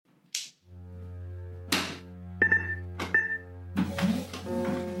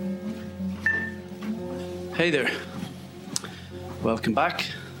Hey there, welcome back,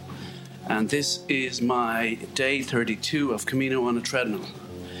 and this is my day 32 of Camino on a treadmill,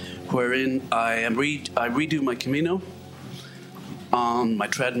 wherein I redo my Camino on my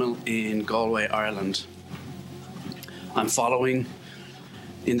treadmill in Galway, Ireland. I'm following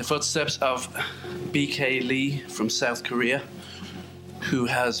in the footsteps of BK Lee from South Korea, who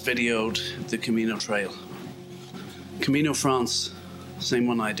has videoed the Camino Trail. Camino France, same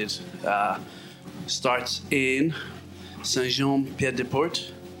one I did, starts in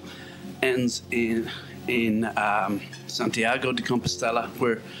Saint-Jean-Pied-de-Port, ends in Santiago de Compostela,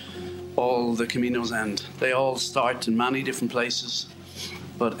 where all the Caminos end. They all start in many different places,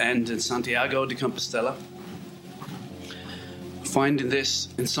 but end in Santiago de Compostela. Finding this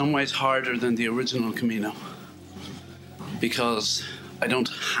in some ways harder than the original Camino, because I don't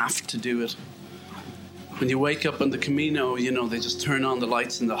have to do it. When you wake up on the Camino, they just turn on the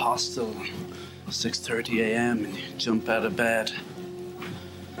lights in the hostel, 6:30 a.m. and you jump out of bed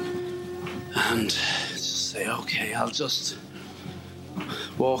and just say, okay, I'll just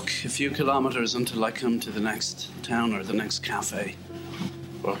walk a few kilometers until I come to the next town or the next cafe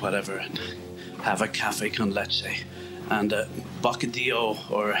or whatever, and have a café con leche and a bocadillo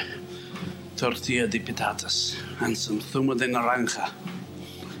or tortilla de patatas and some zumo de naranja,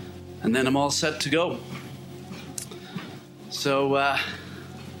 and then I'm all set to go. So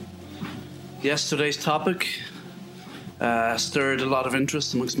yesterday's topic stirred a lot of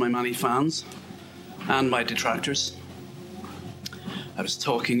interest amongst my many fans and my detractors. I was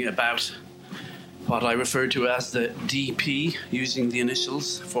talking about what I refer to as the DP, using the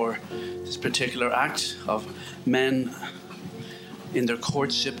initials for this particular act of men in their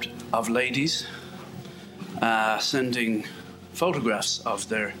courtship of ladies, sending photographs of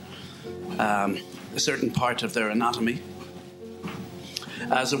their a certain part of their anatomy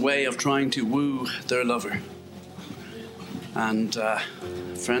as a way of trying to woo their lover. And a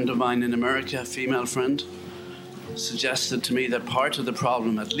friend of mine in America, a female friend, suggested to me that part of the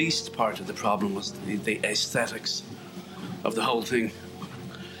problem, at least part of the problem, was the aesthetics of the whole thing.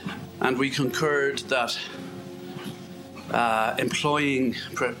 And we concurred that employing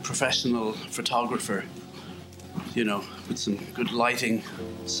professional photographer, with some good lighting,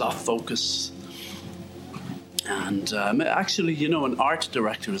 soft focus, and actually, an art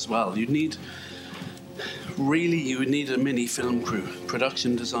director as well. You would need a mini film crew,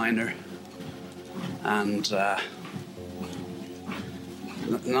 production designer, and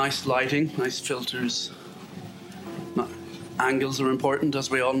nice lighting, nice filters. Angles are important, as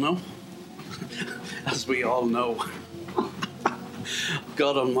we all know. As we all know.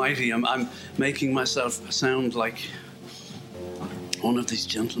 God Almighty, I'm making myself sound like one of these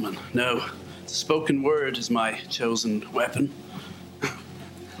gentlemen. No. The spoken word is my chosen weapon.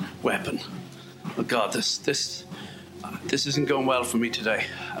 Oh God, this isn't going well for me today.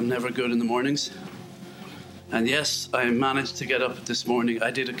 I'm never good in the mornings. And yes, I managed to get up this morning.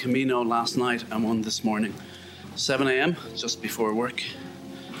 I did a Camino last night and one this morning. 7 a.m., just before work.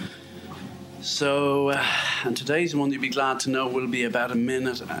 So, and today's one, you'd be glad to know, will be about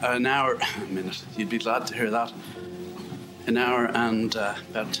an hour, you'd be glad to hear that. An hour and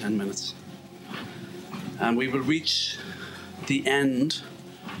about 10 minutes. And we will reach the end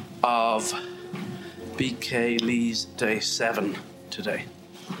of BK Lee's day 7 today.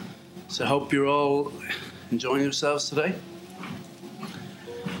 So I hope you're all enjoying yourselves today.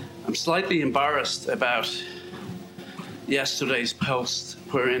 I'm slightly embarrassed about yesterday's post,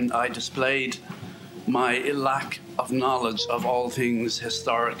 wherein I displayed my lack of knowledge of all things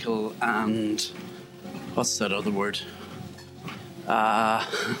historical and what's that other word?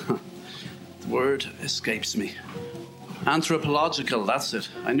 The word escapes me. Anthropological, that's it.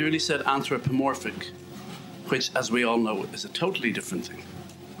 I nearly said anthropomorphic, which, as we all know, is a totally different thing.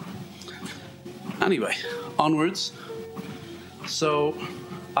 Anyway, onwards. So,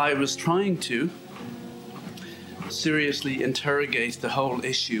 I was trying to seriously interrogate the whole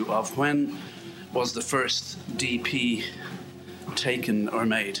issue of when was the first DP taken or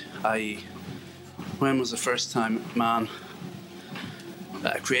made, i.e., when was the first time man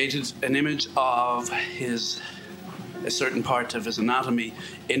created an image of a certain part of his anatomy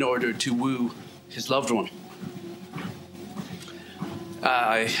in order to woo his loved one.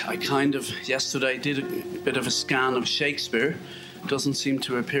 I yesterday did a bit of a scan of Shakespeare. Doesn't seem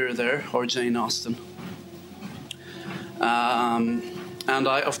to appear there, or Jane Austen. And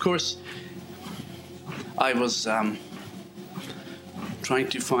I was trying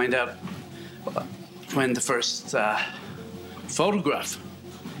to find out when the first photograph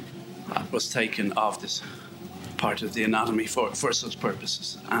was taken of this part of the anatomy for such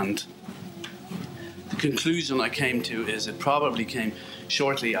purposes. And the conclusion I came to is it probably came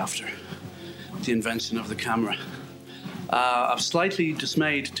shortly after the invention of the camera. I'm slightly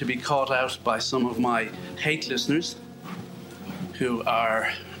dismayed to be caught out by some of my hate listeners who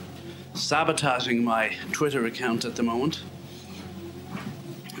are sabotaging my Twitter account at the moment.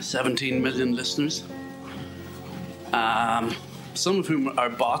 17 million listeners. Some of whom are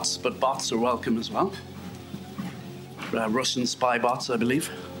bots, but bots are welcome as well. Russian spy bots, I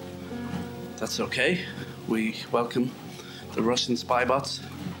believe. That's okay. We welcome the Russian spy bots.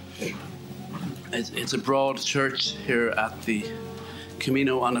 It's a broad church here at the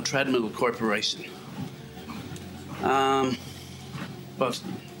Camino on a Treadmill Corporation. But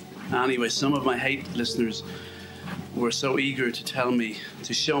anyway, some of my hate listeners were so eager to tell me,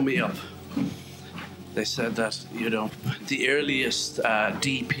 to show me up. They said that, the earliest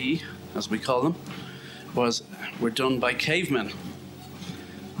DP, as we call them, were done by cavemen,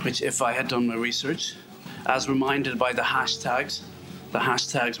 which if I had done my research, as reminded by the hashtags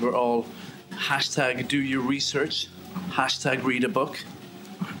were all hashtag do your research, hashtag read a book.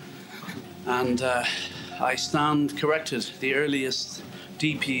 And I stand corrected. The earliest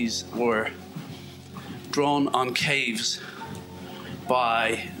DPs were drawn on caves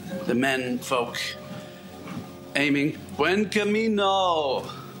by the men folk aiming, Buen Camino!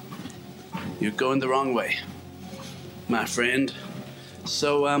 You're going the wrong way, my friend.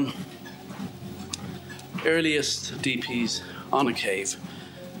 So, earliest DPs on a cave,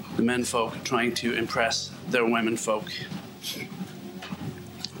 the men folk trying to impress their women folk.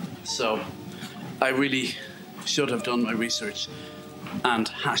 So, I really should have done my research and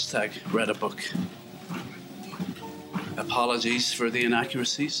hashtag read a book. Apologies for the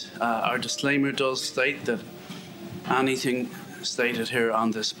inaccuracies. Our disclaimer does state that anything stated here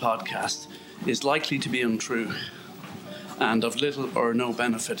on this podcast is likely to be untrue and of little or no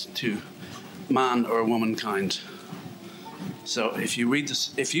benefit to man or womankind. So if you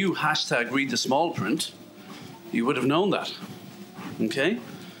hashtag read the small print, you would have known that. Okay?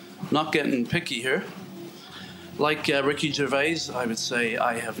 Not getting picky here. Like Ricky Gervais, I would say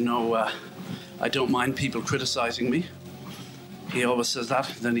I don't mind people criticizing me. He always says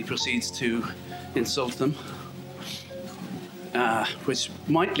that, then he proceeds to insult them, which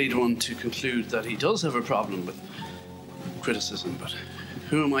might lead one to conclude that he does have a problem with criticism, but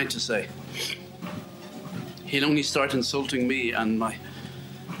who am I to say? He'll only start insulting me and the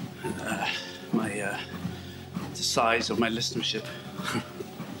size of my listenership.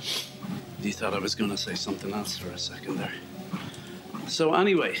 You thought I was going to say something else for a second there. So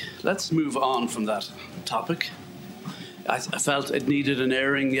anyway, let's move on from that topic. I felt it needed an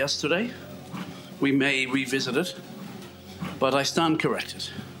airing yesterday. We may revisit it, but I stand corrected.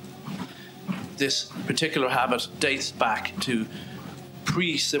 This particular habit dates back to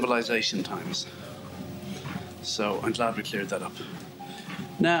pre-civilization times. So I'm glad we cleared that up.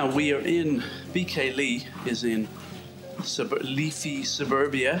 Now we are in, BK Lee is in leafy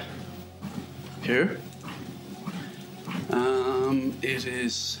suburbia here. It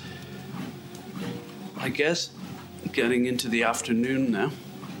is, I guess, getting into the afternoon now.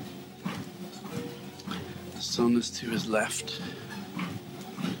 The sun is to his left.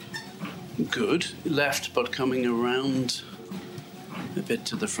 Good. Left, but coming around a bit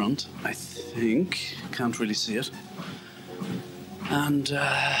to the front, I think. Can't really see it. And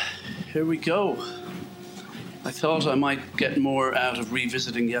here we go. I thought I might get more out of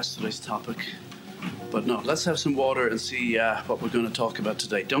revisiting yesterday's topic. But no, let's have some water and see what we're going to talk about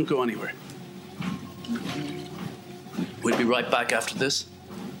today. Don't go anywhere. We'll be right back after this.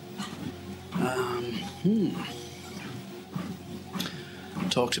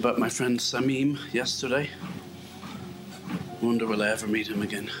 Talked about my friend Samim yesterday. Wonder will I ever meet him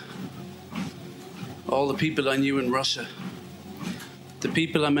again. All the people I knew in Russia. The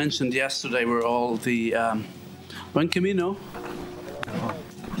people I mentioned yesterday were all the Buen Camino.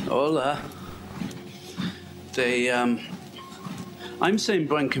 Hola. I'm saying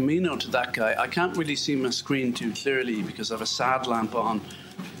Buen Camino to that guy. I can't really see my screen too clearly because I have a sad lamp on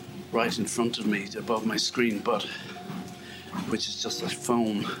right in front of me above my screen, which is just a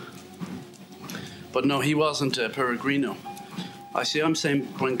phone. But no, he wasn't a Peregrino. I'm saying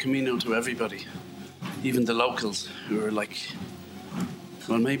Buen Camino to everybody, even the locals who are like,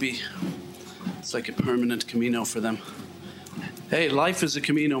 well, maybe it's like a permanent Camino for them. Hey, life is a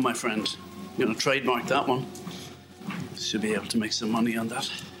Camino, my friend. I'm going to trademark that one. Should be able to make some money on that.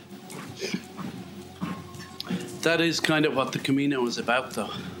 That is kind of what the Camino is about, though.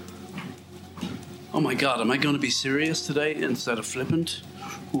 Oh my God, am I going to be serious today instead of flippant?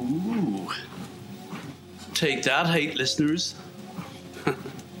 Ooh. Take that, hate listeners.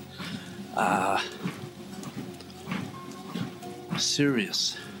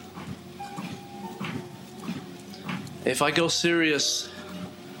 serious. If I go serious,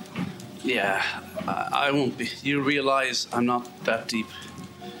 yeah, I won't be. You'll realize I'm not that deep.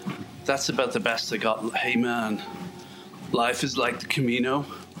 That's about the best I got. Hey man, life is like the Camino.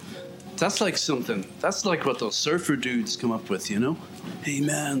 That's like something. That's like what those surfer dudes come up with, you know? Hey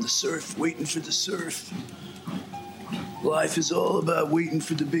man, the surf, waiting for the surf. Life is all about waiting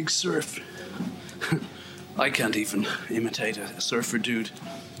for the big surf. I can't even imitate a surfer dude.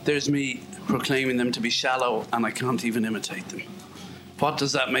 There's me proclaiming them to be shallow, and I can't even imitate them. What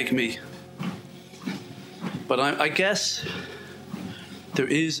does that make me? But I guess there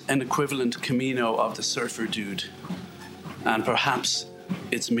is an equivalent Camino of the surfer dude, and perhaps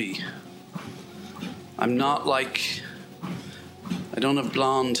it's me. I'm not like... I don't have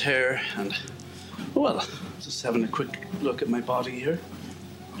blonde hair, and... Well, just having a quick look at my body here.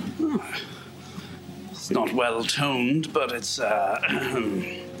 Oh, it's not well toned, but it's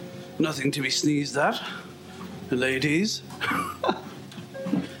nothing to be sneezed at. Ladies.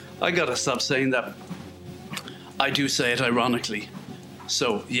 I gotta stop saying that. I do say it ironically.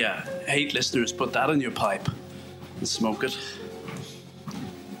 So, yeah, hate listeners, put that in your pipe and smoke it.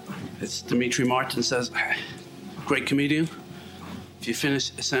 It's Dimitri Martin says, great comedian. If you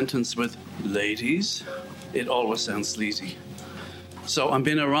finish a sentence with ladies, it always sounds sleazy. So I'm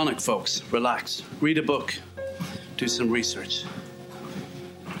being ironic, folks. Relax. Read a book. Do some research.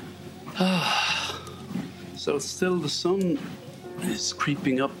 So it's still the sun is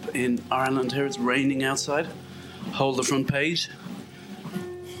creeping up in Ireland here. It's raining outside. Hold the front page.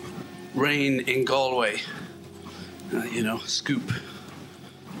 Rain in Galway. Scoop.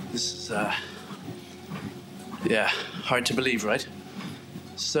 This is, hard to believe, right?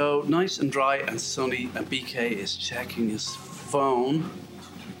 So nice and dry and sunny, and BK is checking his phone.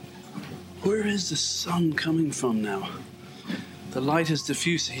 Where is the sun coming from now? The light is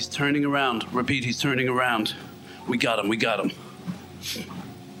diffuse. He's turning around. Repeat, he's turning around. We got him.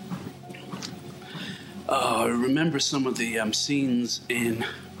 I remember some of the scenes in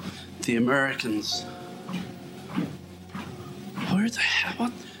The Americans. Where the hell?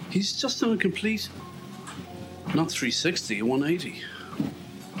 What? He's just done a complete, not 360, 180.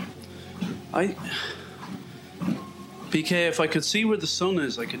 BK, if I could see where the sun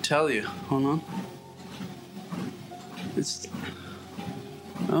is, I could tell you. Hold on.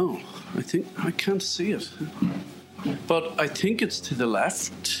 I can't see it. But I think it's to the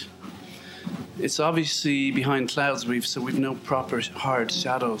left. It's obviously behind clouds, so we've no proper hard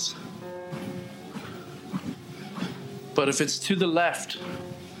shadows. But if it's to the left,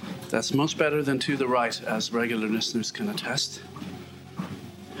 that's much better than to the right, as regular listeners can attest.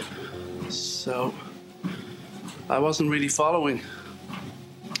 So, I wasn't really following.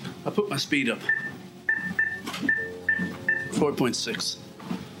 I put my speed up. 4.6.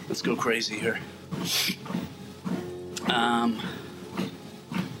 Let's go crazy here.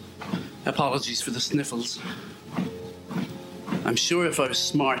 Apologies for the sniffles. I'm sure if I was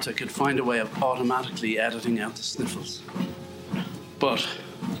smart, I could find a way of automatically editing out the sniffles. But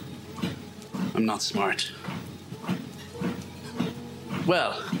I'm not smart.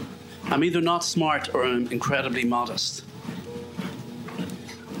 Well, I'm either not smart or I'm incredibly modest.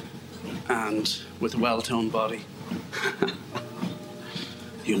 And with a well-toned body.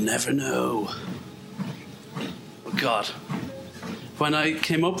 You'll never know. Oh God. When I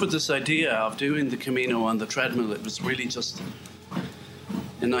came up with this idea of doing the Camino on the treadmill, it was really just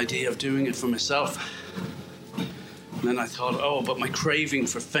an idea of doing it for myself. And then I thought, but my craving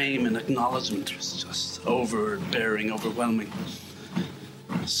for fame and acknowledgement was just overbearing, overwhelming.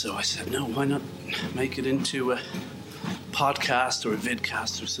 So I said, no, why not make it into a podcast or a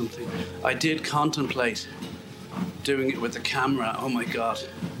vidcast or something? I did contemplate doing it with a camera. Oh my God.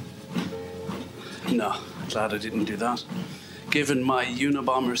 No, glad I didn't do that. Given my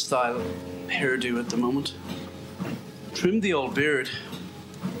Unabomber style hairdo at the moment. Trimmed the old beard.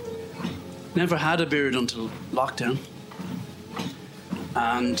 Never had a beard until lockdown.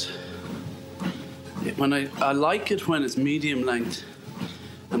 And I like it when it's medium length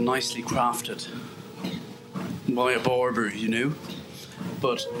and nicely crafted by a barber, you know.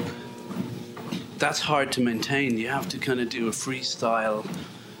 But that's hard to maintain. You have to kind of do a freestyle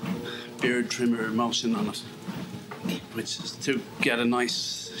beard trimmer motion on it, which is to get a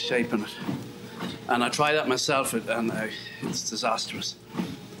nice shape in it. And I try that myself, and it's disastrous.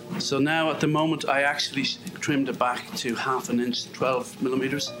 So now, at the moment, I actually trimmed it back to 1/2 inch, 12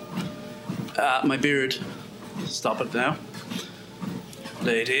 millimeters. My beard, stop it now.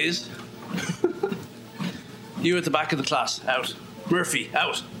 Ladies. You at the back of the class, out. Murphy,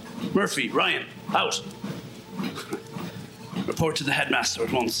 out. Murphy, Ryan, out. report to the headmaster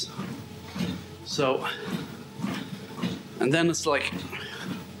at once. So, and then it's like,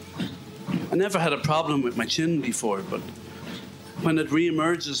 I never had a problem with my chin before, but when it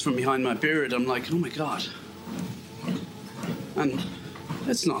re-emerges from behind my beard, I'm like, oh my God. And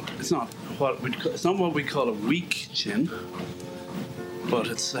it's not what we call a weak chin, but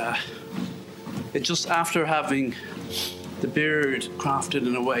it's just after having the beard crafted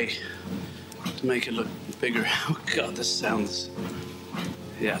in a way to make it look bigger. Oh God, it just sounds,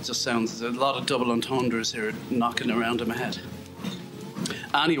 there's a lot of double entendres here knocking around in my head.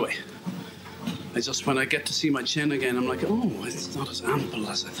 Anyway, when I get to see my chin again, I'm like, oh, it's not as ample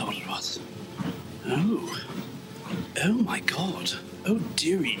as I thought it was. Oh my God. Oh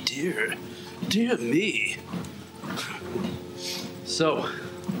dearie dear. Dear me. So,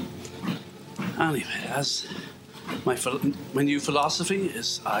 anyway, as my new philosophy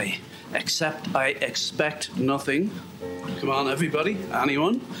is, I expect nothing. Come on, everybody,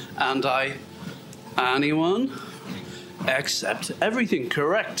 anyone, anyone, accept everything.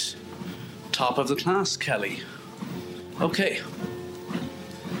 Correct. Top of the class, Kelly. Okay.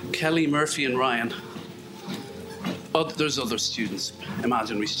 Kelly, Murphy, and Ryan. Oh, there's other students,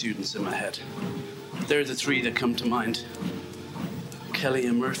 imaginary students in my head. They're the three that come to mind. Kelly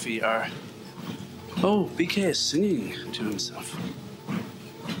and Murphy are... Oh, BK is singing to himself.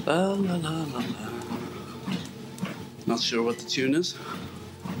 La la la la la. Not sure what the tune is.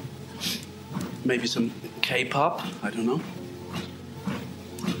 Maybe some K-pop, I don't know.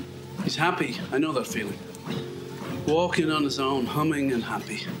 He's happy, I know that feeling. Walking on his own, humming and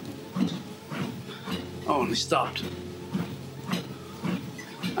happy. Oh, and he stopped.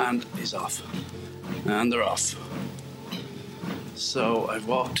 And he's off. And they're off. So I've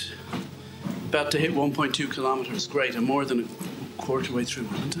walked, about to hit 1.2 kilometers. Great, I'm more than a quarter way through,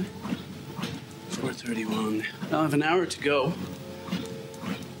 aren't I? 4:31. Now I have an hour to go.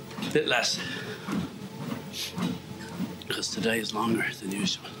 A bit less. Because today is longer than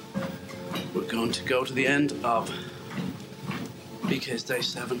usual. We're going to go to the end of BK's day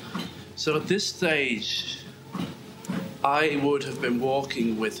 7. So at this stage, I would have been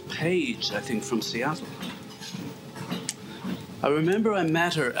walking with Paige, I think, from Seattle. I remember I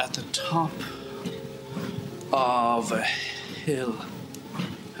met her at the top of a hill.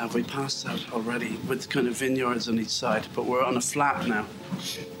 Have we passed that already? With kind of vineyards on each side, but we're on a flat now.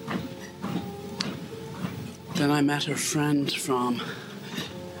 Then I met her friend from...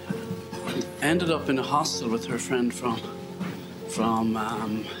 Ended up in a hostel with her friend from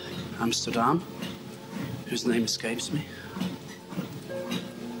Amsterdam, whose name escapes me.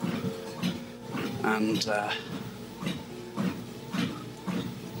 And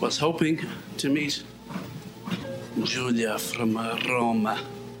was hoping to meet Julia from Rome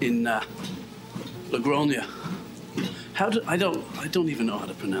in Logroño. I don't even know how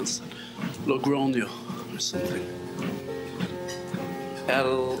to pronounce that. Logroño or something.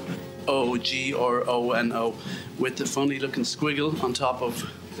 Logrono, with the funny looking squiggle on top of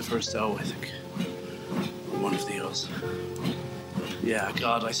the first O, I think. Or one of the O's. Yeah,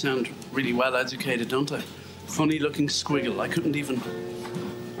 God, I sound really well educated, don't I? Funny looking squiggle. I couldn't even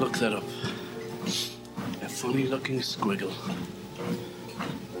look that up. A funny looking squiggle.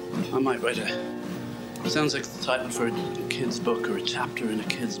 I might write sounds like the title for a kid's book or a chapter in a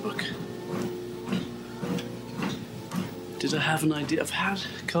kid's book. Did I have an idea? I've had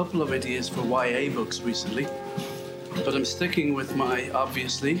a couple of ideas for YA books recently, but I'm sticking with my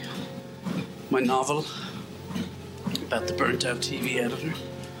novel about the burnt out TV editor.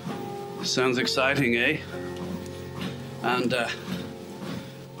 Sounds exciting, eh? And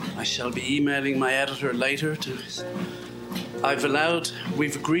I shall be emailing my editor later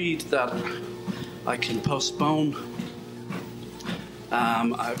we've agreed that I can postpone.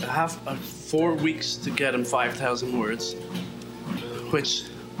 I have 4 weeks to get him 5,000 words, which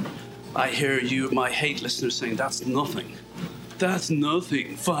I hear you, my hate listeners, saying, that's nothing. That's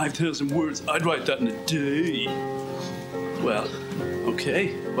nothing. 5,000 words. I'd write that in a day. Well,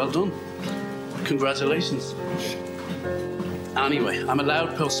 okay. Well done. Congratulations. Anyway, I'm allowed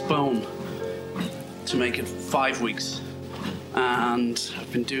to postpone to make it 5 weeks. And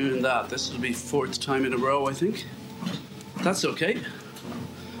I've been doing that. This will be 4th time in a row, I think. That's okay.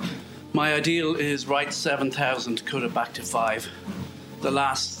 My ideal is write 7,000, cut it back to 5. The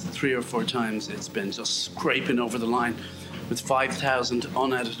last 3 or 4 times it's been just scraping over the line with 5,000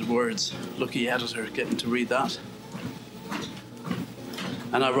 unedited words. Lucky editor getting to read that.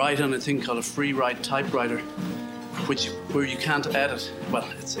 And I write on a thing called a free write typewriter, where you can't edit. Well,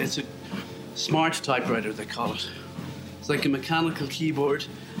 it's a smart typewriter, they call it. It's like a mechanical keyboard,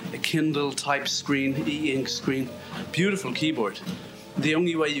 a Kindle type screen, e-ink screen. Beautiful keyboard. The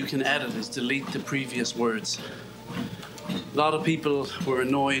only way you can edit is delete the previous words. A lot of people were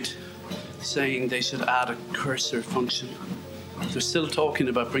annoyed saying they should add a cursor function. They're still talking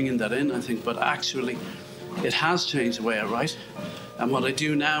about bringing that in, I think, but actually it has changed the way I write. And what I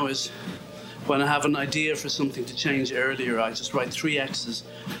do now is when I have an idea for something to change earlier, I just write 3 X's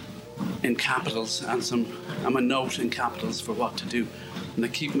in capitals and a note in capitals for what to do. And I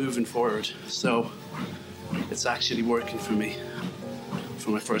keep moving forward. So it's actually working for me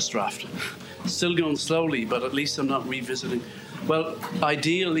for my first draft. Still going slowly, but at least I'm not revisiting. Well,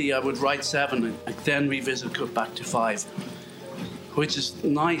 ideally I would write 7 and then revisit, cut back to 5, which is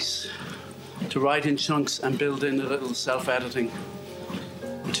nice to write in chunks and build in a little self-editing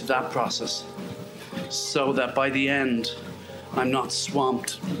to that process, so that by the end I'm not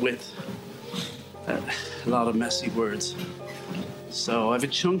swamped with a lot of messy words. So I have a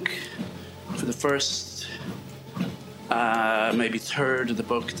chunk for the first maybe third of the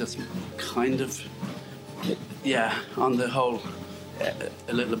book that's kind of, on the whole,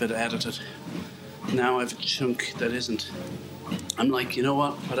 a little bit edited. Now I have a chunk that isn't. I'm like, you know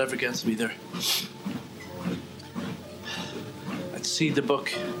what? Whatever gets me there. I'd see the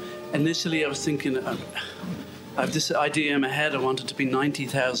book. Initially I was thinking, I have this idea in my head, I want it to be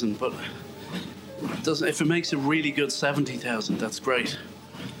 90,000, but if it makes a really good 70,000, that's great.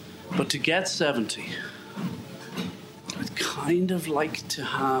 But to get 70, I'd kind of like to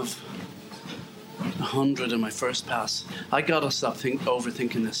have 100 in my first pass. I gotta stop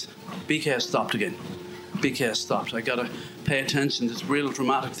overthinking this. BK has stopped again. BK has stopped. I gotta pay attention. There's real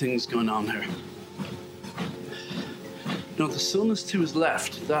dramatic things going on here. No, the sun is to his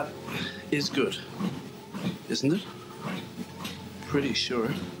left. That is good, isn't it? Pretty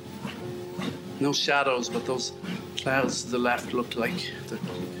sure. No shadows, but those clouds to the left look like they're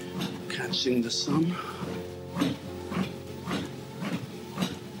catching the sun.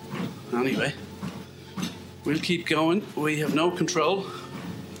 Anyway, we'll keep going. We have no control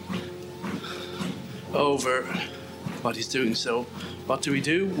over what he's doing. So what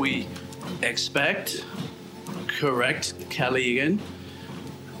do? We expect, correct Kelly again.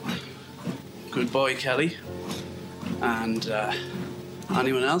 Good boy, Kelly. And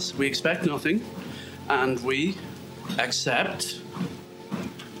anyone else? We expect nothing. And we accept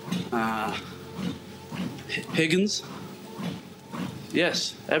Higgins.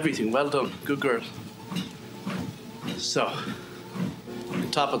 Yes, everything. Well done. Good girl. So,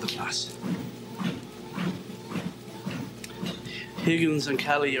 top of the class. Higgins and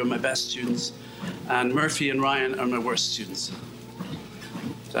Kelly are my best students, and Murphy and Ryan are my worst students.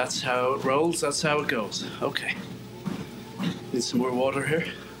 That's how it rolls, that's how it goes. Okay. Need some more water here.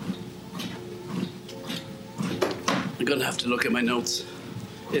 I'm gonna have to look at my notes.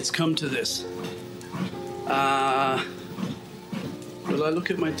 It's come to this. Will I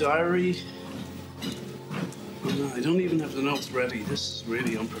look at my diary? No, I don't even have the notes ready. This is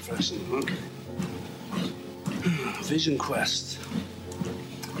really unprofessional. Okay. Vision Quest.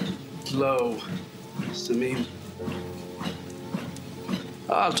 Glow. Samim.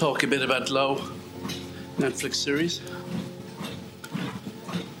 I'll talk a bit about Glow. Netflix series.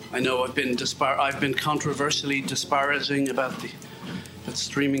 I know I've been controversially disparaging about the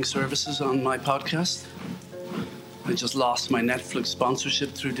streaming services on my podcast. I just lost my Netflix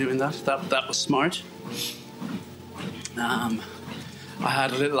sponsorship through doing that. That was smart. I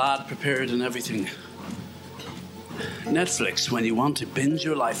had a little ad prepared and everything. Netflix, when you want to binge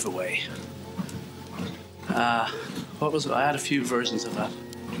your life away. What was it? I had a few versions of that.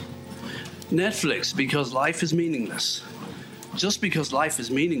 Netflix, because life is meaningless. Just because life is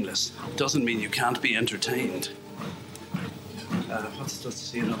meaningless doesn't mean you can't be entertained. Let's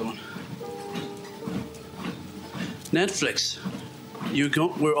see another one. Netflix,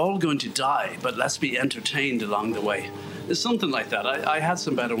 we're all going to die, but let's be entertained along the way. It's something like that. I had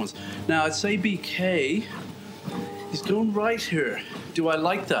some better ones. Now, I'd say BK, he's going right here. Do I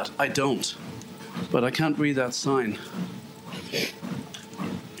like that? I don't. But I can't read that sign.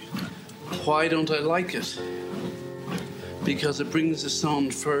 Why don't I like it? Because it brings the sun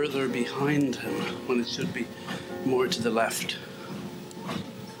further behind him when it should be more to the left.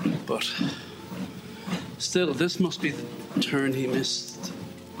 But still, this must be the turn he missed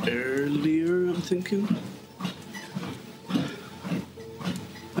earlier, I'm thinking.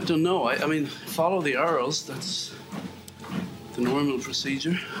 I don't know. I mean, follow the arrows. That's the normal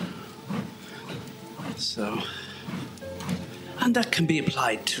procedure. So, and that can be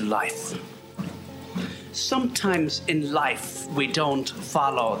applied to life. Sometimes in life, we don't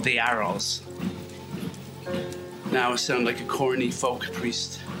follow the arrows. Now I sound like a corny folk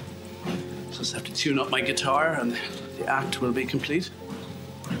priest. Just have to tune up my guitar and the act will be complete.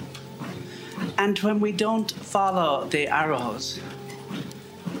 And when we don't follow the arrows,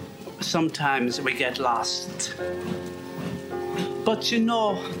 sometimes we get lost. But you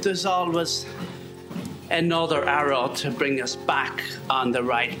know, there's always another arrow to bring us back on the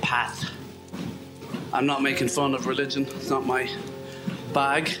right path. I'm not making fun of religion, it's not my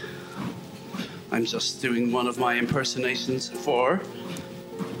bag. I'm just doing one of my impersonations for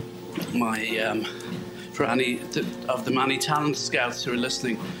any of the many talent scouts who are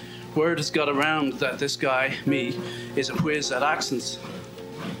listening. Word has got around that this guy, me, is a whiz at accents.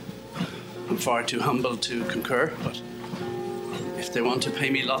 I'm far too humble to concur, but if they want to pay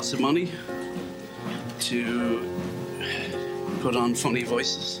me lots of money to put on funny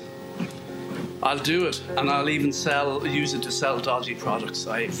voices, I'll do it, and I'll even use it to sell dodgy products.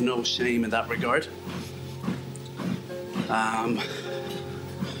 I have no shame in that regard.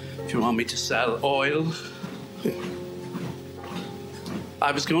 If you want me to sell oil,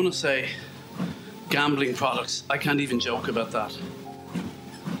 I was going to say gambling products. I can't even joke about that.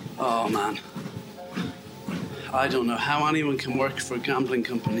 Oh man, I don't know how anyone can work for gambling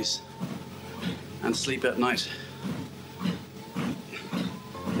companies and sleep at night.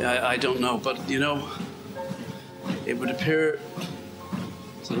 I don't know, but you know, it would appear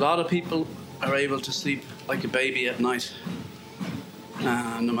a lot of people are able to sleep like a baby at night,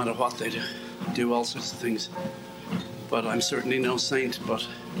 no matter what they do all sorts of things. But I'm certainly no saint. But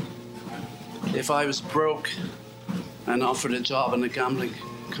if I was broke and offered a job in a gambling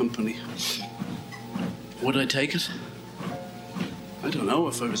company, would I take it? I don't know.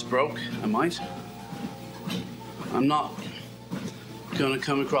 If I was broke, I might. I'm not going to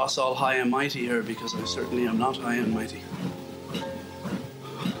come across all high and mighty here, because I certainly am not high and mighty.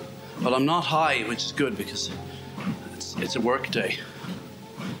 But I'm not high, which is good, because it's a work day.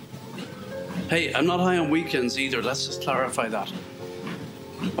 Hey, I'm not high on weekends either. Let's just clarify that.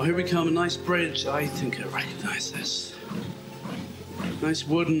 Oh, here we come. A nice bridge. I think I recognize this. Nice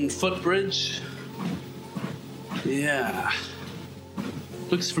wooden footbridge. Yeah.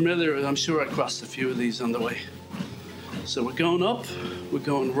 Looks familiar. I'm sure I crossed a few of these on the way. So we're going up, we're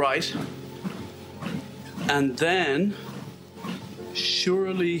going right, and then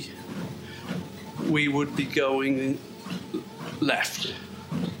surely we would be going left.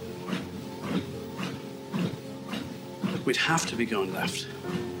 We'd have to be going left.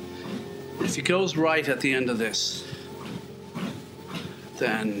 If he goes right at the end of this,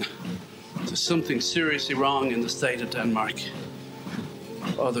 then there's something seriously wrong in the state of Denmark.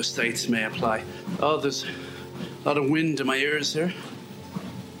 Other states may apply. Oh, there's a lot of wind in my ears here.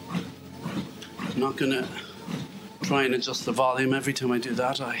 I'm not going to try and adjust the volume every time I do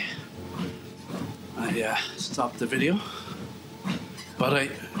that. I stop the video, but I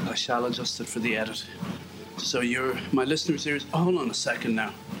shall adjust it for the edit. So my listeners' ears. Oh, hold on a second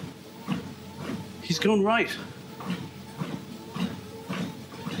now. He's going right.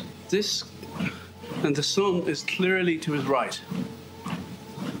 And the sun is clearly to his right.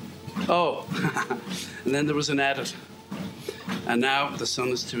 Oh, and then there was an edit. And now the sun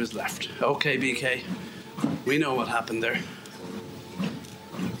is to his left. Okay, BK, we know what happened there.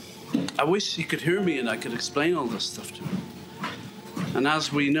 I wish he could hear me and I could explain all this stuff to him. And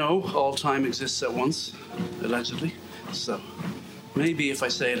as we know, all time exists at once, allegedly. So maybe if I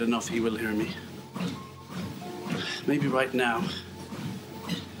say it enough, he will hear me. Maybe right now,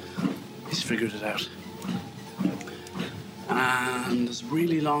 he's figured it out. And there's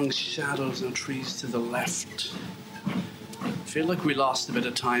really long shadows and trees to the left. I feel like we lost a bit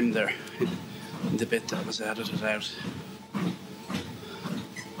of time there in the bit that was edited out.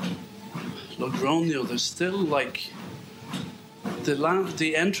 Logronio, there's still like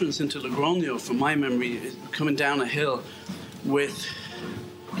the entrance into Logronio, from my memory, is coming down a hill with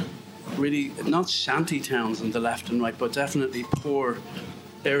really not shanty towns on the left and right, but definitely poor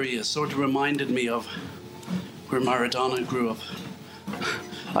areas. Sort of reminded me of where Maradona grew up.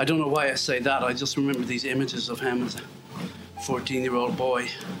 I don't know why I say that. I just remember these images of him as a 14-year-old boy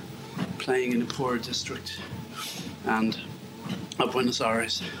playing in a poor district and of Buenos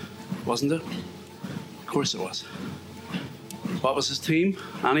Aires, wasn't it? Of course it was. What was his team?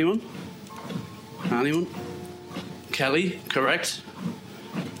 Anyone? Kelly, correct.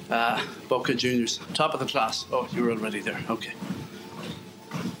 Boca Juniors, top of the class. Oh, you were already there. Okay.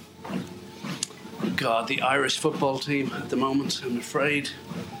 God, the Irish football team at the moment, I'm afraid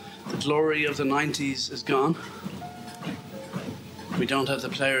the glory of the 90s is gone. We don't have the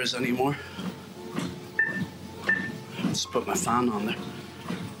players anymore. Let's put my fan on there.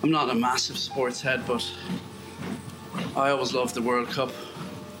 I'm not a massive sports head, but I always loved the World Cup,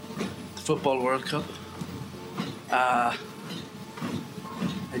 the Football World Cup. I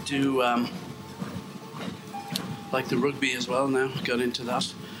do like the rugby as well now, got into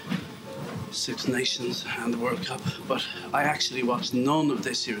that. Six Nations and the World Cup, but I actually watched none of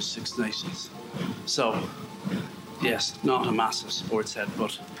this year's Six Nations. So, yes, not a massive sports head,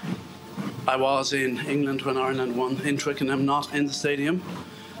 but I was in England when Ireland won in Twickenham, not in the stadium,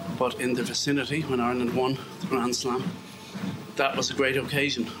 but in the vicinity when Ireland won the Grand Slam. That was a great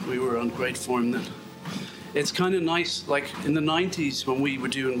occasion. We were on great form then. It's kind of nice, like in the 90s when we were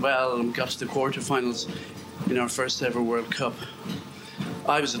doing well and got to the quarterfinals in our first ever World Cup.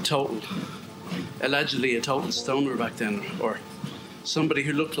 I was allegedly a total stoner back then, or somebody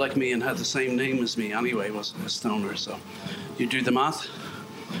who looked like me and had the same name as me anyway was a stoner, so you do the math.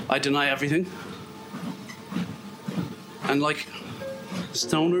 I deny everything. And like,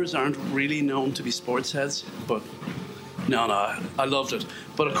 stoners aren't really known to be sports heads, but no, I loved it.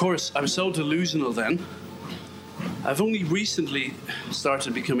 But of course, I was so delusional then. I've only recently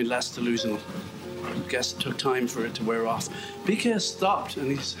started becoming less delusional. I guess it took time for it to wear off. BK has stopped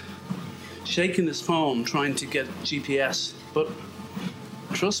and he's shaking his phone trying to get GPS, but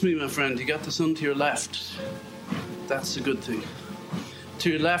trust me, my friend, you got the sun to your left. That's a good thing. To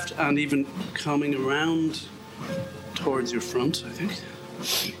your left and even coming around towards your front, I think.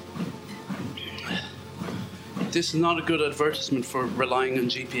 This is not a good advertisement for relying on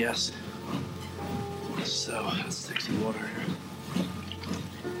GPS. So let's take some water here.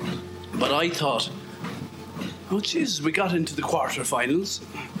 But I thought, oh Jesus, we got into the quarterfinals.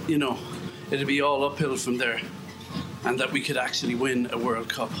 You know, it'd be all uphill from there, and that we could actually win a World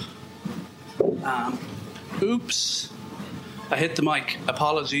Cup. Oops, I hit the mic.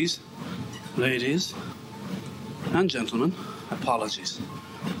 Apologies, ladies and gentlemen. Apologies.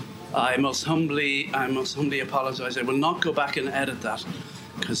 I most humbly apologise. I will not go back and edit that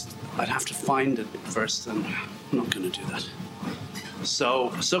because I'd have to find it first, and I'm not going to do that.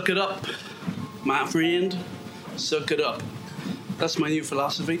 So suck it up, my friend. Suck it up. That's my new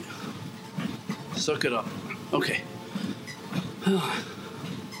philosophy. Suck it up. Okay.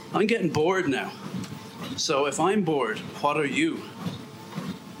 I'm getting bored now. So if I'm bored, what are you?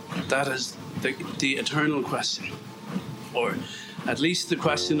 That is the eternal question. Or at least the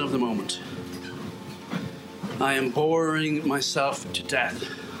question of the moment. I am boring myself to death.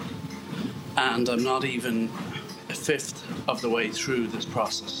 And I'm not even a fifth of the way through this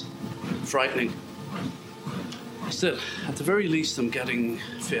process. Frightening. Still, at the very least, I'm getting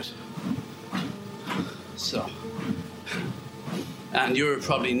fit. So, and you're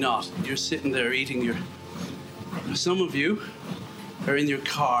probably not. You're sitting there eating your... Some of you are in your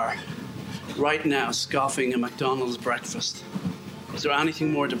car right now scoffing a McDonald's breakfast. Is there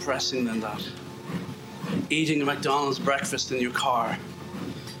anything more depressing than that? Eating a McDonald's breakfast in your car.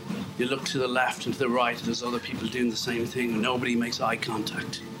 You look to the left and to the right, there's other people doing the same thing. Nobody makes eye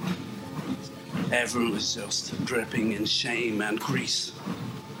contact. Everyone is just dripping in shame and grease.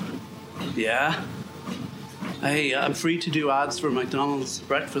 Yeah? Hey, I'm free to do ads for McDonald's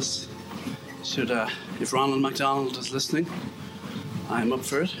breakfast. If Ronald McDonald is listening, I'm up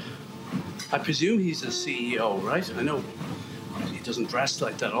for it. I presume he's a CEO, right? I know he doesn't dress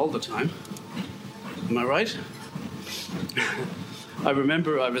like that all the time. Am I right? I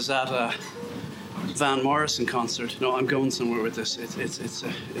remember I was at a Van Morrison concert. No, I'm going somewhere with this.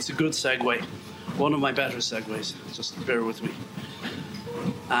 It's a good segue. One of my better segues. Just bear with me.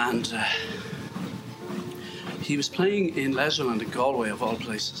 And he was playing in Leisureland in Galway, of all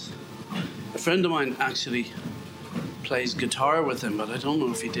places. A friend of mine actually plays guitar with him, but I don't know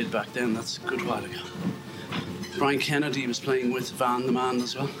if he did back then. That's a good while ago. Brian Kennedy was playing with Van the Man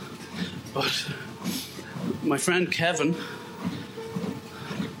as well. But my friend Kevin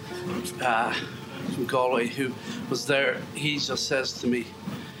from Galway, who was there, he just says to me,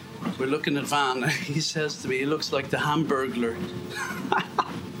 we're looking at Van, and he says to me, he looks like the Hamburglar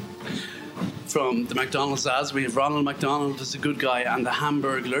from the McDonald's ads. We have Ronald McDonald as a good guy, and the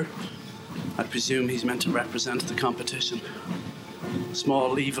Hamburglar, I presume he's meant to represent the competition.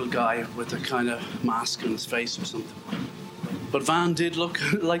 Small evil guy with a kind of mask on his face or something. But Van did look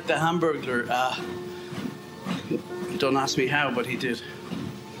like the Hamburglar. Don't ask me how, but he did.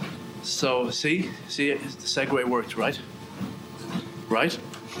 So, see, the segue worked, right? Right?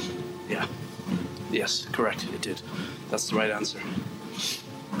 Yeah. Yes, correct, it did. That's the right answer.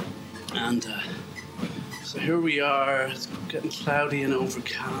 And so here we are. It's getting cloudy and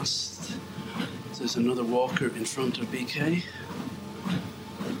overcast. There's another walker in front of BK.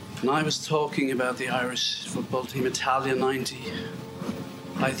 And I was talking about the Irish football team, Italia 90.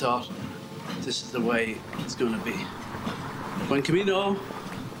 I thought, this is the way it's going to be. Buen camino.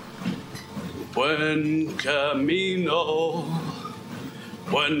 Buen camino.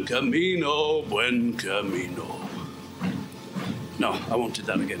 Buen camino. Buen camino. No, I won't do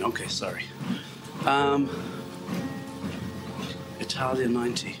that again. Okay, sorry. Italia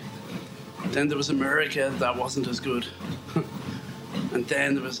 90. Then there was America, that wasn't as good. And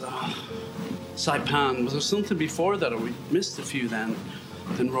then there was Saipan. Was there something before that, or we missed a few then?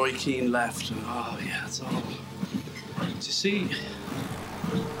 Then Roy Keane left, and it's all. Do you see?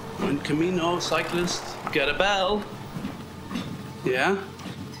 When Camino cyclist, get a bell. Yeah?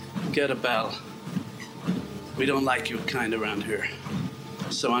 Get a bell. We don't like you kind around here.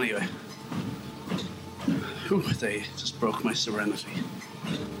 So anyway. They just broke my serenity.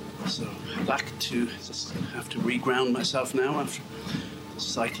 So back to, just have to reground myself now after the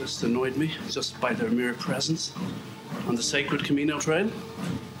cyclists annoyed me just by their mere presence on the sacred Camino trail.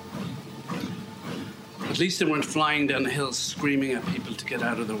 At least they weren't flying down the hills screaming at people to get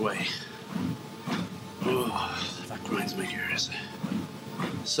out of their way. Oh, that grinds my gears.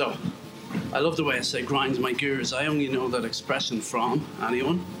 So, I love the way I say grinds my gears. I only know that expression from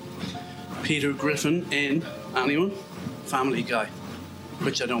anyone? Peter Griffin in anyone? Family Guy,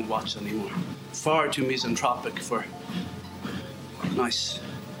 which I don't watch anymore. Far too misanthropic for nice,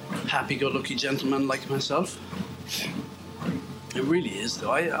 happy-go-lucky gentlemen like myself. It really is,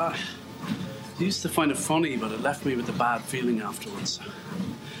 though. I used to find it funny, but it left me with a bad feeling afterwards.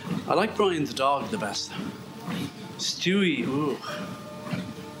 I like Brian the dog the best. Stewie, ooh.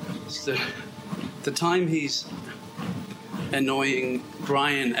 It's the time he's annoying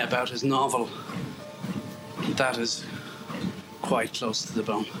Brian about his novel, that is quite close to the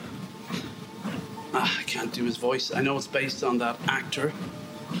bone. I can't do his voice. I know it's based on that actor,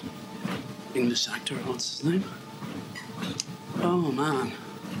 English actor, what's his name? Oh man,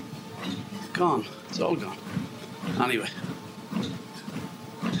 gone, it's all gone. Anyway,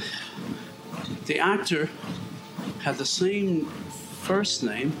 the actor had the same first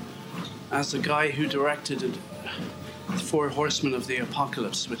name as the guy who directed The Four Horsemen of the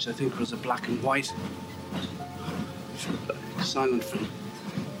Apocalypse, which I think was a black and white silent film.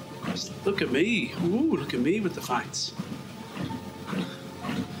 Look at me. Ooh, look at me with the facts.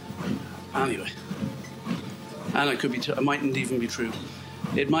 Anyway. And it could be, it mightn't even be true.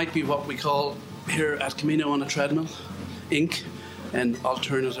 It might be what we call here at Camino on a Treadmill, Inc., an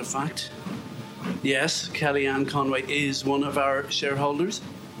alternative fact. Yes, Kellyanne Conway is one of our shareholders.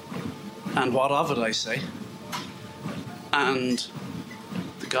 And what of it, I say. And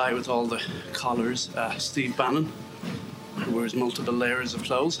the guy with all the collars, Steve Bannon, who wears multiple layers of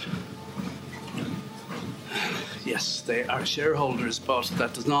clothes. Yes, they are shareholders, but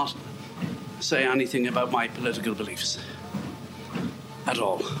that does not say anything about my political beliefs at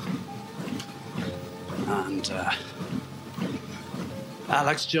all. And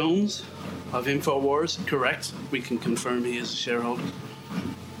Alex Jones of InfoWars, correct. We can confirm he is a shareholder.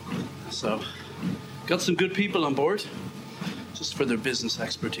 So, got some good people on board, just for their business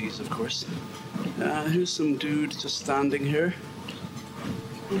expertise, of course. Here's some dude just standing here.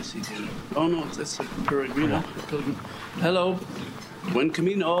 What's he doing? Oh no, it's a peregrino. Hello, buen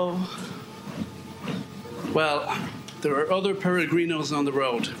camino. Well, there are other peregrinos on the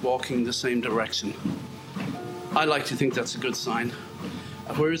road walking the same direction. I like to think that's a good sign.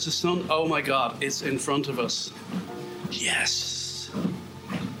 Where is the sun? Oh my God, it's in front of us. Yes,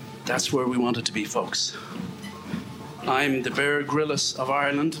 that's where we want it to be, folks. I'm the Bear Grylls of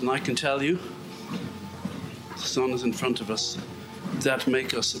Ireland, and I can tell you, the sun is in front of us. That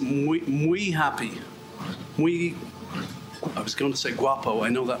make us muy happy. I was going to say guapo. I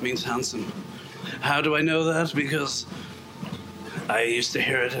know that means handsome. How do I know that? Because I used to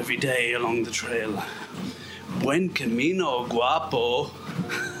hear it every day along the trail. Buen camino, guapo.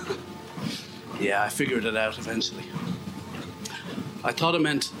 Yeah, I figured it out eventually. I thought it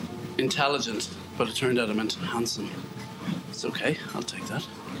meant intelligent, but it turned out it meant handsome. It's okay, I'll take that.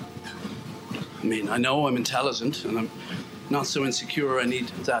 I mean, I know I'm intelligent, and I'm not so insecure I need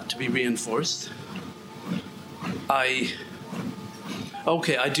that to be reinforced. I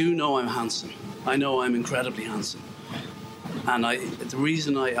do know I'm handsome. I know I'm incredibly handsome. And the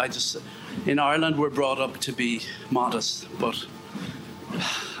reason I just... In Ireland, we're brought up to be modest, but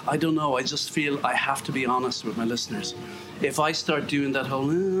I don't know, I just feel I have to be honest with my listeners. If I start doing that whole,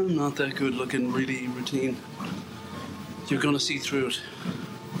 I'm not that good looking, really routine, you're going to see through it.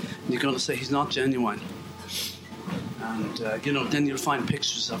 You're going to say, he's not genuine. And, then you'll find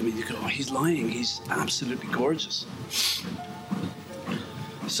pictures of me. You go, oh, he's lying. He's absolutely gorgeous.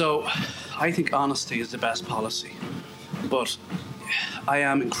 So I think honesty is the best policy. But I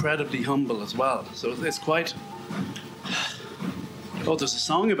am incredibly humble as well. So it's quite... Oh, there's a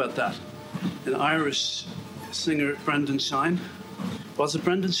song about that. An Irish singer, Brendan Shine. Was it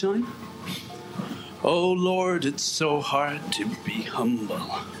Brendan Shine? Oh Lord, it's so hard to be humble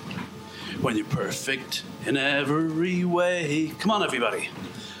when you're perfect in every way. Come on, everybody.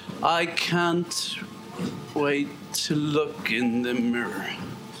 I can't wait to look in the mirror,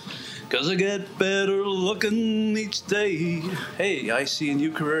 'cause I get better looking each day. Hey, I see a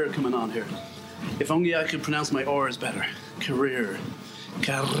new career coming on here. If only I could pronounce my R's better. Career.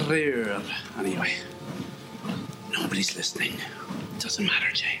 Anyway, nobody's listening. Doesn't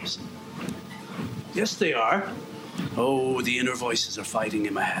matter, James. Yes, they are. Oh, the inner voices are fighting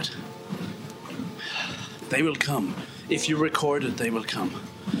in my head. They will come. If you record it, they will come.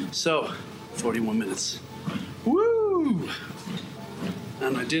 So, 41 minutes. Woo!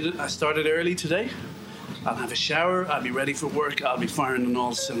 And I did it. I started early today. I'll have a shower. I'll be ready for work. I'll be firing on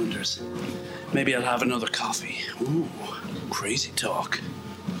all cylinders. Maybe I'll have another coffee. Ooh, crazy talk.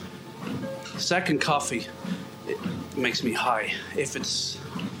 Second coffee, it makes me high. If it's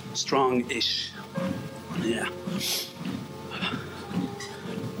strong-ish. Yeah.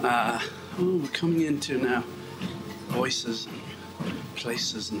 We're coming into now voices and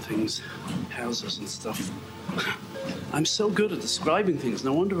places and things, houses and stuff. I'm so good at describing things.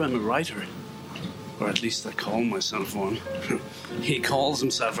 No wonder I'm a writer. Or at least I call myself one. He calls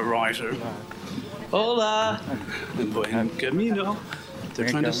himself a writer. Hola! And buen camino. They're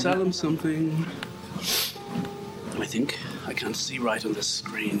trying to sell him something. I think I can't see right on this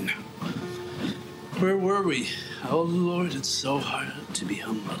screen. Where were we? Oh Lord, it's so hard to be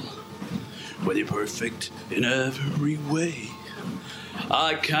humble when you're perfect in every way.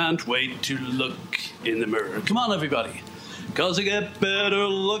 I can't wait to look in the mirror. Come on, everybody. 'Cause I get better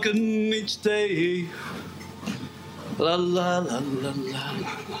looking each day. La la la la la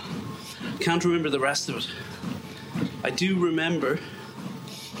la. Can't remember the rest of it. I do remember.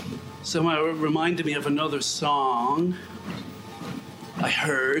 Somehow it reminded me of another song I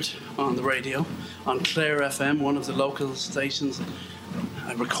heard on the radio, on Clare FM, one of the local stations.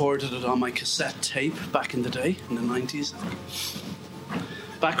 I recorded it on my cassette tape back in the day, in the 90s.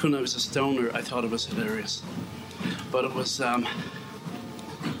 Back when I was a stoner, I thought it was hilarious. But it was,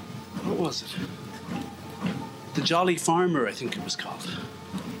 what was it? The Jolly Farmer, I think it was called.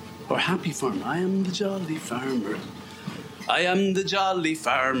 Or Happy Farmer. I am the Jolly Farmer. I am the Jolly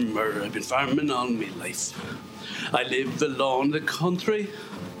Farmer. I've been farming all my life. I live alone in the country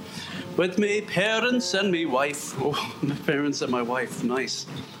with me parents and me wife. Oh, my parents and my wife. Nice.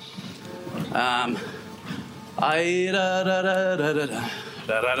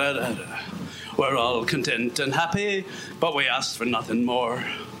 We're all content and happy, but we asked for nothing more.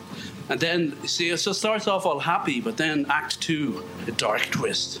 And then, see, it starts off all happy, but then Act 2, a dark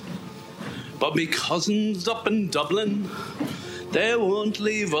twist. But me cousins up in Dublin, they won't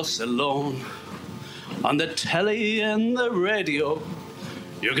leave us alone. On the telly and the radio,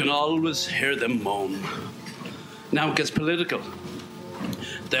 you can always hear them moan. Now it gets political.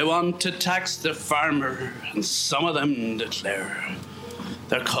 They want to tax the farmer, and some of them declare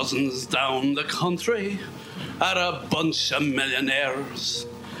their cousins down the country are a bunch of millionaires.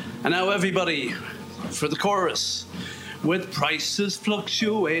 And now everybody, for the chorus, with prices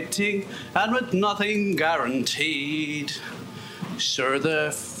fluctuating and with nothing guaranteed, sure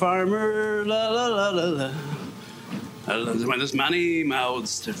the farmer, la la la la la, when there's many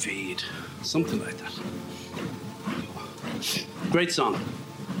mouths to feed. Something like that. Great song.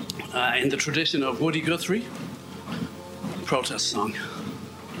 In the tradition of Woody Guthrie, protest song.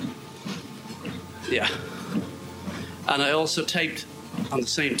 Yeah. And I also taped on the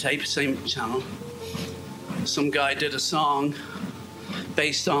same tape, same channel, some guy did a song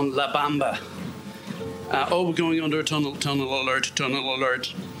based on La Bamba. We're going under a tunnel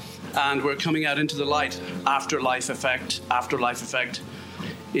alert. And we're coming out into the light, afterlife effect,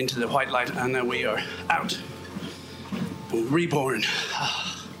 into the white light, and now we are out. Reborn.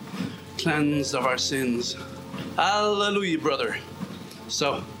 Cleansed of our sins. Hallelujah, brother.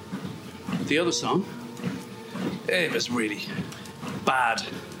 So, the other song, it was really bad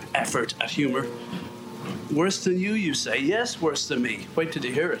effort at humour. Worse than you say? Yes, worse than me. Wait till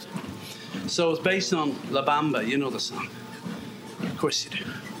you hear it. So it's based on La Bamba. You know the song. Of course you do.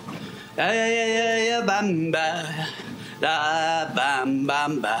 Yeah, Bamba. La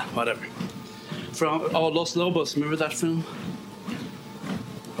Bamba. Whatever. From Los Lobos. Remember that film?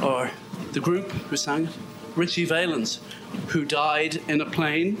 Or the group who sang it? Richie Valens, who died in a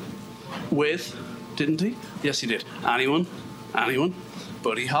plane with, didn't he? Yes, he did. Anyone?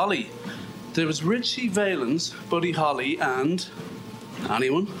 Buddy Holly. There was Richie Valens, Buddy Holly, and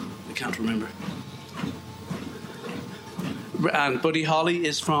Anyone? I can't remember. And Buddy Holly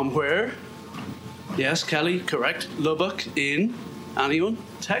is from where? Yes, Kelly, correct. Lubbock in, anyone?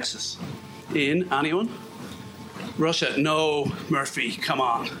 Texas. In, anyone? Russia, no. Murphy, come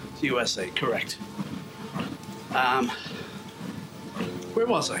on. USA, correct. Where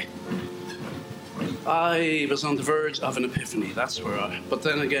was I? I was on the verge of an epiphany. That's where but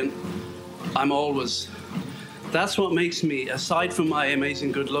then again, that's what makes me, aside from my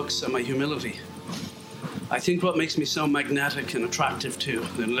amazing good looks and my humility, I think what makes me so magnetic and attractive to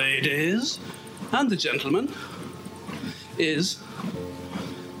the ladies and the gentlemen is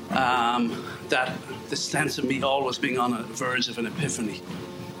that the sense of me always being on a verge of an epiphany.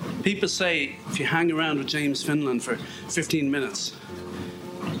 People say if you hang around with James Finland for 15 minutes,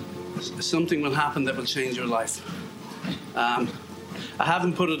 something will happen that will change your life. I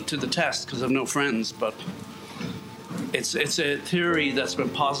haven't put it to the test because I've no friends, but it's a theory that's been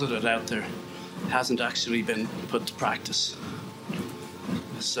posited out there. It hasn't actually been put to practice.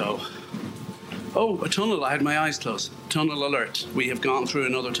 So, a tunnel. I had my eyes closed. Tunnel alert. We have gone through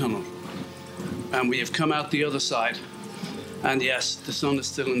another tunnel. And we have come out the other side. And yes, the sun is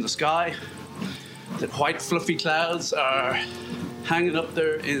still in the sky. The white fluffy clouds are hanging up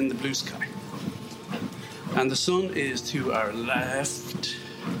there in the blue sky. And the sun is to our left,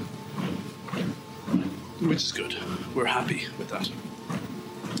 which is good. We're happy with that.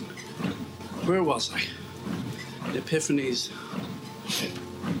 Where was I? Epiphanies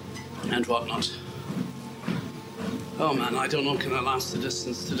and whatnot. Oh man, I don't know, can I last the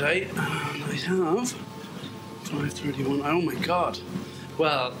distance today? And I have 5:31. Oh my God.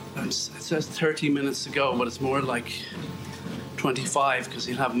 Well, it says 30 minutes to go, but it's more like 25 because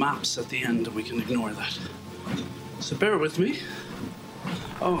you'll have maps at the end and we can ignore that. So bear with me.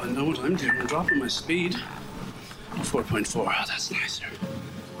 Oh, I know what I'm doing. I'm dropping my speed. 4.4. Oh, that's nicer.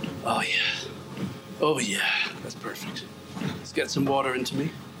 Oh, yeah. Oh, yeah. That's perfect. Let's get some water into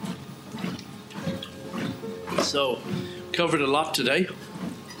me. So, covered a lot today.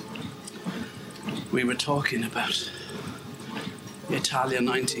 We were talking about Italia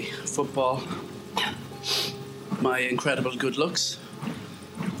 90 football, my incredible good looks,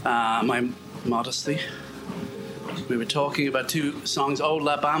 my modesty. We were talking about two songs. Oh,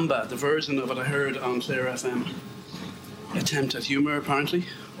 La Bamba, the version of it I heard on Clare FM. Attempt at humour, apparently.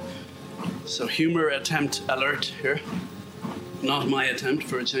 So humour attempt alert here. Not my attempt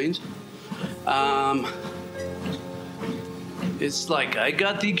for a change. It's like, I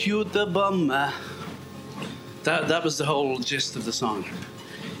got the cute bummer. That was the whole gist of the song.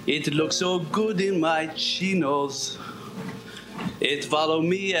 It looks so good in my chinos. It follow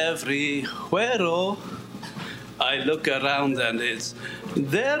me everywhere. Oh. I look around and it's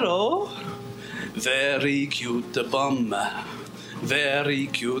there. Oh. Very cute bummer. Very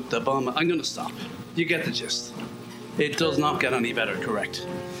cute bummer. I'm going to stop. You get the gist. It does not get any better, correct?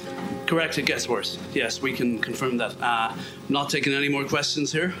 Correct, it gets worse. Yes, we can confirm that. Not taking any more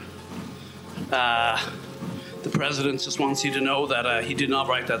questions here. The president just wants you to know that he did not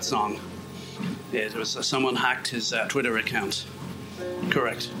write that song. It was someone hacked his Twitter account.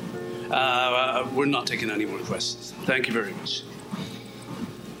 Correct. We're not taking any more questions. Thank you very much.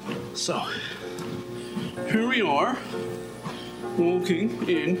 So, here we are, walking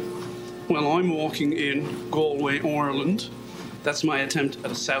in. Well, I'm walking in Galway, Ireland. That's my attempt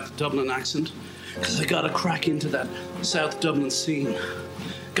at a South Dublin accent, because I got to crack into that South Dublin scene.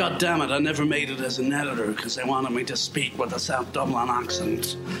 God damn it, I never made it as an editor because they wanted me to speak with a South Dublin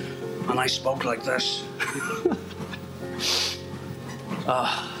accent. And I spoke like this.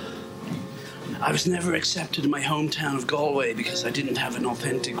 I was never accepted in my hometown of Galway because I didn't have an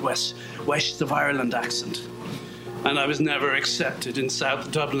authentic West of Ireland accent. And I was never accepted in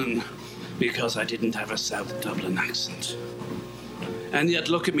South Dublin because I didn't have a South Dublin accent. And yet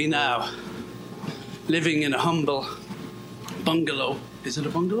look at me now, living in a humble bungalow. Is it a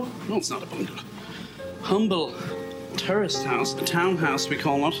bungalow? No, it's not a bungalow. Humble terraced house, a townhouse we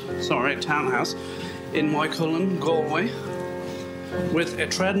call it. Sorry, a townhouse in Moycullen, Galway, with a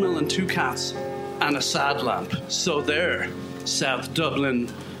treadmill and 2 cats and a sad lamp. So there, South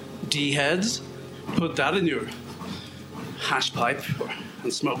Dublin D-heads, put that in your hash pipe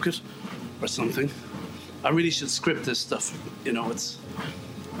and smoke it or something. I really should script this stuff. You know, it's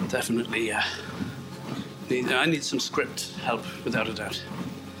definitely... I need some script help, without a doubt.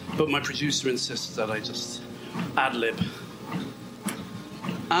 But my producer insists that I just ad-lib.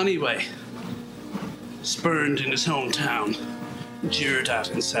 Anyway, spurned in his hometown, jeered at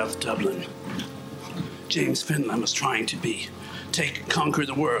in South Dublin. James Finland was trying to conquer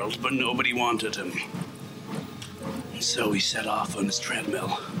the world, but nobody wanted him. So he set off on his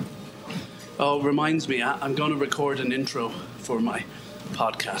treadmill. Oh, it reminds me, I'm going to record an intro for my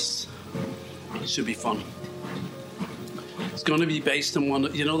podcasts. It should be fun. It's going to be based on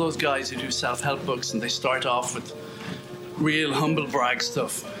one, you know those guys who do self-help books and they start off with real humble brag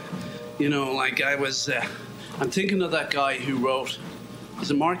stuff. You know, like I'm thinking of that guy who wrote,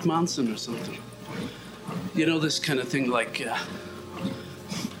 was it Mark Manson or something? You know, this kind of thing like,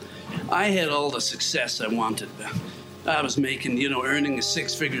 I had all the success I wanted. I was making, earning a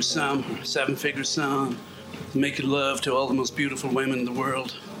 6-figure sum, or 7-figure sum, making love to all the most beautiful women in the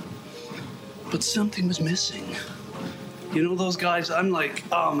world. But something was missing. You know those guys? I'm like,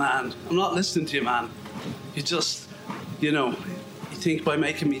 oh man, I'm not listening to you, man. You just, you think by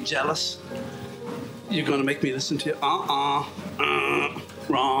making me jealous, you're going to make me listen to you?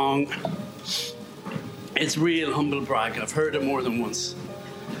 Wrong. It's real humble brag. I've heard it more than once.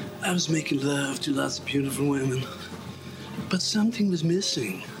 I was making love to lots of beautiful women, but something was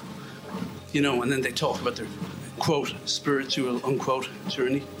missing. And then they talk about their, quote, spiritual, unquote,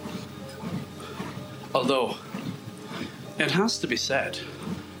 journey. Although, it has to be said,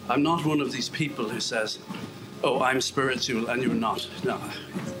 I'm not one of these people who says, oh, I'm spiritual and you're not. No.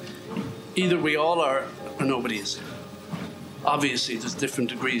 Either we all are or nobody is. Obviously, there's different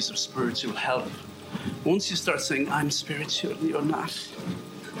degrees of spiritual help. Once you start saying, I'm spiritual and you're not,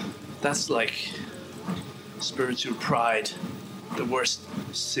 that's like spiritual pride, the worst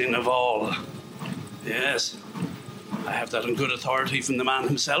sin of all. Yes, I have that on good authority from the man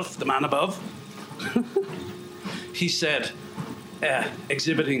himself, the man above. He said,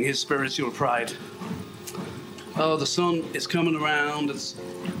 exhibiting his spiritual pride, oh, the sun is coming around, it's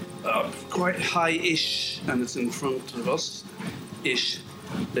quite high-ish, and it's in front of us, ish,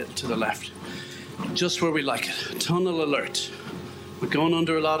 bit to the left. Just where we like it, tunnel alert. We're going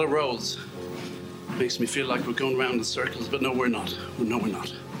under a lot of roads. Makes me feel like we're going round in circles, but no, we're not. No, we're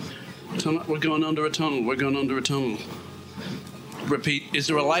not. We're going under a tunnel. We're going under a tunnel. Repeat, is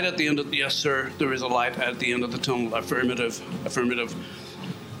there a light at the end of... Yes, sir, there is a light at the end of the tunnel. Affirmative. Affirmative.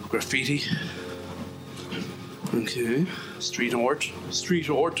 Graffiti. Okay. Street art. Street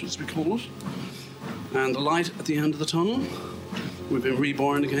art, as we call it. And the light at the end of the tunnel. We've been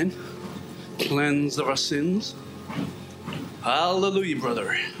reborn again. Cleansed of our sins. Hallelujah,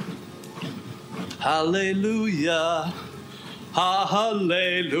 brother. Hallelujah.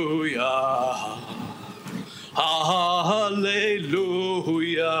 Hallelujah.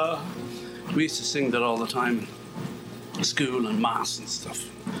 Hallelujah. We used to sing that all the time in school and mass and stuff.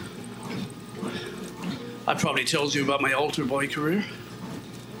 I probably told you about my altar boy career.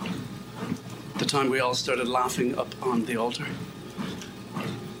 The time we all started laughing up on the altar.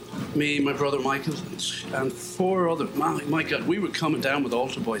 Me, my brother Michael, and 4 other. My God, we were coming down with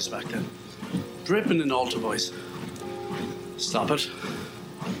altar boys back then. Dripping in altar boys. Stop it.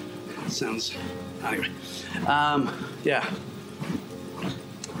 Sounds... Anyway. Yeah.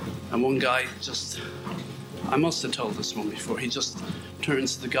 And one guy just... I must have told this one before. He just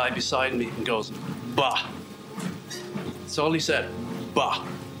turns to the guy beside me and goes, bah. That's all he said. Bah.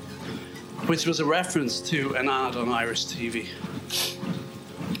 Which was a reference to an ad on Irish TV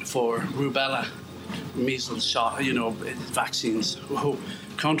for rubella, measles shot, vaccines. Whoa.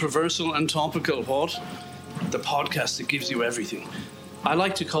 Controversial and topical, what? The podcast that gives you everything. I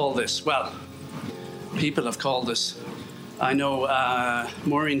like to call this, well, people have called this, I know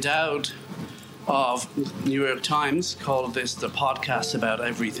Maureen Dowd of New York Times called this the podcast about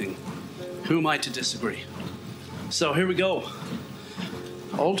everything. Who am I to disagree? So here we go.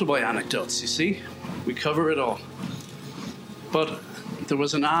 Altar boy anecdotes, you see? We cover it all. But there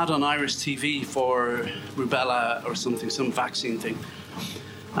was an ad on Irish TV for rubella or something, some vaccine thing.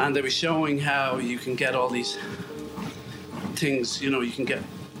 And they were showing how you can get all these things, you can get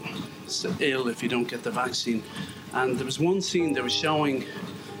ill if you don't get the vaccine. And there was one scene they were showing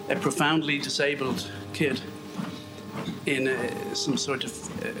a profoundly disabled kid in some sort of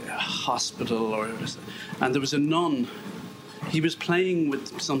hospital, and there was a nun. He was playing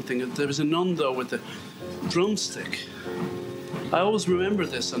with something. There was a nun, though, with a drumstick. I always remember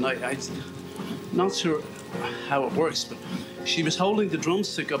this, and I'm not sure how it works, but she was holding the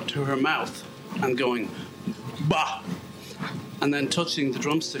drumstick up to her mouth and going, bah, and then touching the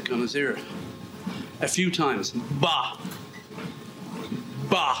drumstick on his ear a few times. Bah,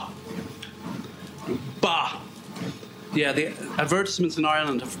 bah, bah. Yeah, the advertisements in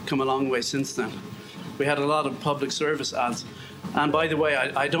Ireland have come a long way since then. We had a lot of public service ads. And by the way,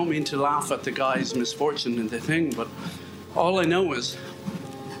 I don't mean to laugh at the guy's misfortune in the thing, but all I know is,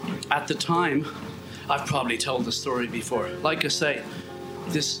 at the time, I've probably told the story before. Like I say,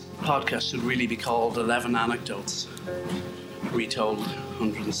 this podcast should really be called 11 Anecdotes, retold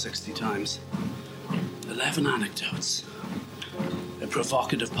 160 times. 11 Anecdotes. A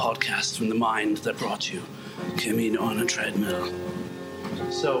provocative podcast from the mind that brought you Camino on a Treadmill.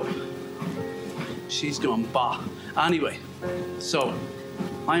 So, she's gone bah. Anyway, so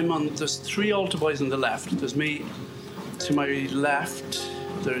there's 3 altar boys on the left. There's me to my left.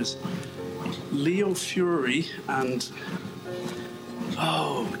 There's Leo Fury and,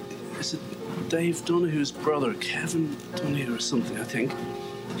 is it Dave Donahue's brother, Kevin Donahue or something, I think.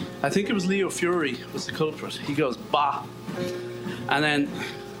 I think it was Leo Fury was the culprit. He goes, bah. And then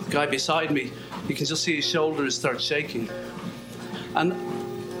the guy beside me, you can just see his shoulders start shaking. And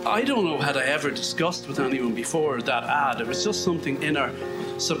I don't know had I ever discussed with anyone before that ad. It was just something in our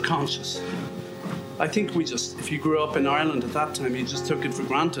subconscious. I think if you grew up in Ireland at that time, you just took it for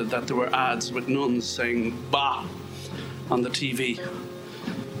granted that there were ads with nuns saying bah on the TV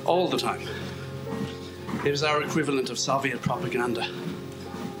all the time. It was our equivalent of Soviet propaganda,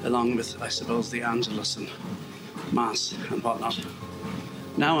 along with, I suppose, the Angelus and Mass and whatnot.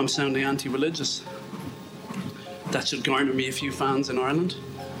 Now I'm sounding anti-religious. That should garner me a few fans in Ireland,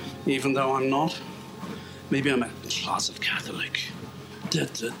 even though I'm not. Maybe I'm a closet Catholic. Da,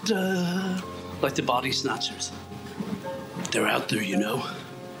 da, da. Like the Body Snatchers. They're out there, you know,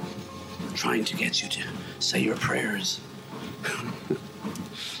 trying to get you to say your prayers.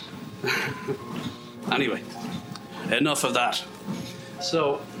 Anyway, enough of that.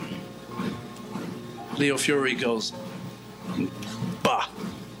 So, Leo Fury goes, bah.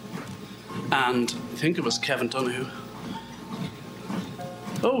 And I think it was Kevin Donahue.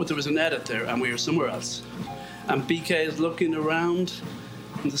 Oh, there was an edit there, and we were somewhere else. And BK is looking around,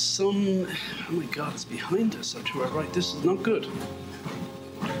 and the sun, oh my God, it's behind us, or to our right. This is not good.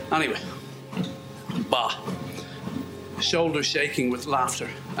 Anyway, bah. Shoulders shaking with laughter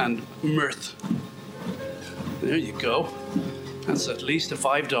and mirth. There you go. That's at least a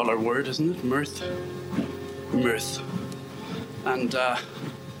 $5 word, isn't it? Mirth. Mirth. And I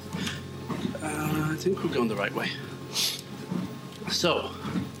think we're going the right way. So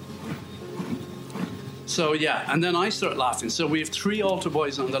yeah, and then I start laughing. So we have 3 altar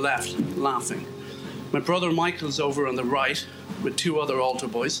boys on the left laughing. My brother Michael's over on the right with 2 other altar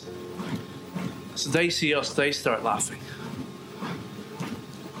boys. So they see us, they start laughing.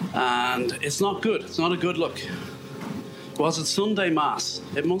 And it's not good. It's not a good look. Was it Sunday Mass?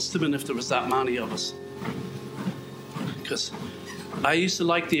 It must have been if there was that many of us. Because I used to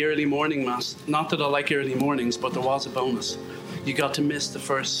like the early morning Mass. Not that I like early mornings, but there was a bonus. You got to miss the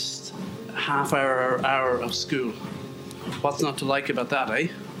first half hour or hour of school. What's not to like about that, eh?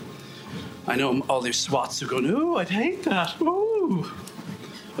 I know all these swats are going, oh, I'd hate that.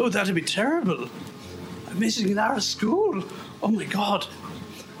 Oh, that'd be terrible. I'm missing an hour of school. Oh, my God.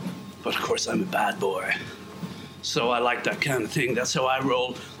 But, of course, I'm a bad boy. So I like that kind of thing. That's how I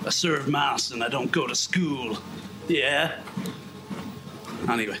roll. I serve Mass and I don't go to school. Yeah.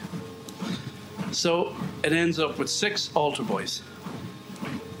 Anyway. So it ends up with 6 altar boys.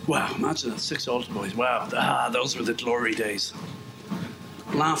 Wow, imagine that, 6 altar boys. Wow, those were the glory days.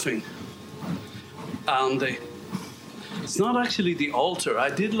 Laughing. And it's not actually the altar. I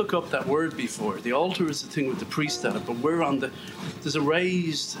did look up that word before. The altar is the thing with the priest at it, but there's a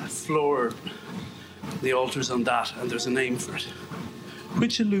raised floor. The altar's on that, and there's a name for it,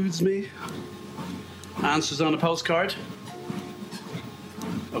 which eludes me. Answers on a postcard.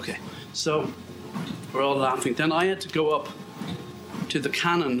 Okay, so we're all laughing. Then I had to go up to the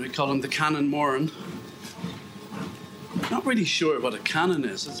canon. We call him the Canon Moran. Not really sure what a canon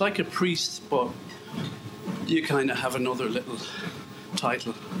is. It's like a priest, but you kind of have another little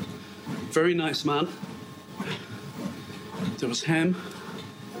title. Very nice man. There was him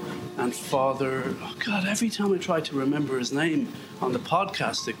and Father... Oh, God, every time I try to remember his name on the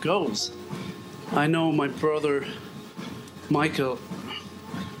podcast, it goes. I know my brother Michael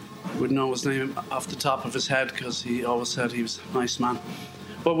would know his name off the top of his head because he always said he was a nice man.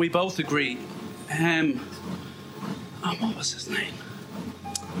 But we both agree. What was his name?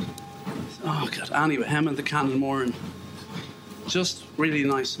 Oh, God. Anyway, him and the Canon Moran. Just really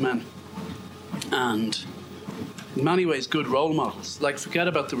nice men. And in many ways, good role models. Like, forget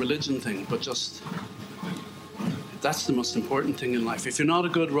about the religion thing, but just... That's the most important thing in life. If you're not a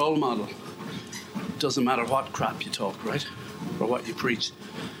good role model, it doesn't matter what crap you talk, right? Or what you preach.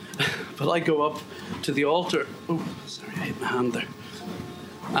 But I go up to the altar. Oh, sorry, I hit my hand there.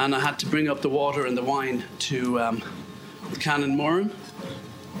 And I had to bring up the water and the wine to the Canon Moran.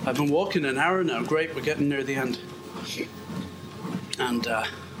 I've been walking an hour now. Great, we're getting near the end. And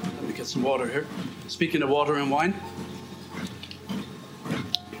let me get some water here. Speaking of water and wine.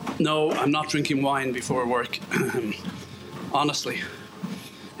 No, I'm not drinking wine before work. Honestly,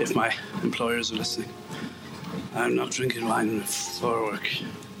 if my employers are listening, I'm not drinking wine before work.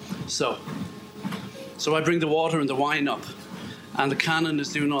 So I bring the water and the wine up, and the canon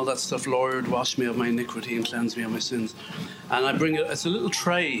is doing all that stuff. Lord, wash me of my iniquity and cleanse me of my sins. And I bring it. It's a little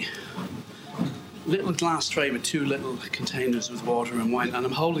tray, little glass tray with 2 little containers with water and wine, and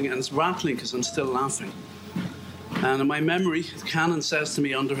I'm holding it, and it's rattling because I'm still laughing. And in my memory, the canon says to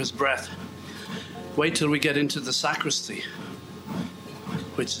me under his breath, "Wait till we get into the sacristy,"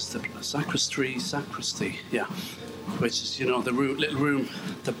 which is the sacristy, yeah, which is, the little room,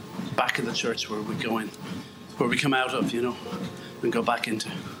 the back of the church where we go in, where we come out of, and go back into.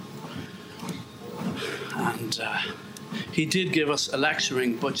 And he did give us a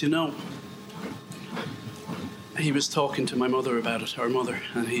lecturing, but he was talking to my mother about it, our mother,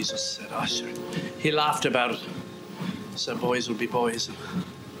 and he just said, "Oh, sure." He laughed about it. Said boys will be boys. And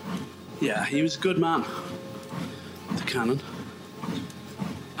yeah, he was a good man, the canon.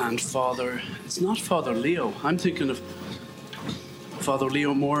 And it's not Father Leo. I'm thinking of Father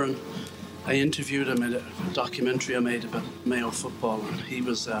Leo Moran. I interviewed him in a documentary I made about Mayo football, and he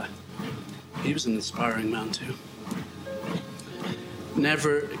was an inspiring man too.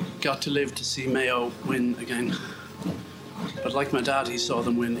 Never got to live to see Mayo win again. But like my dad, he saw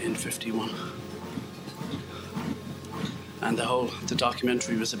them win in 51. And the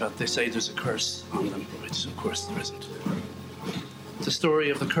documentary was about, they say there's a curse on them, which of course there isn't. The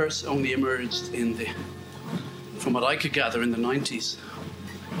story of the curse only emerged from what I could gather, in the 90s.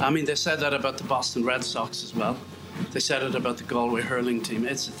 I mean, they said that about the Boston Red Sox as well. They said it about the Galway hurling team.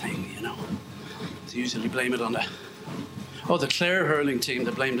 It's a thing, They usually blame it on the Clare hurling team,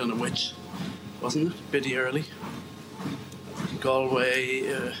 they blamed on a witch, wasn't it? Biddy Early.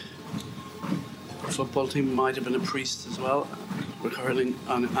 Galway football team might have been a priest as well. We're hurling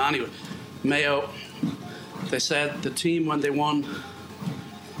on it. Anyway, Mayo, they said the team, when they won,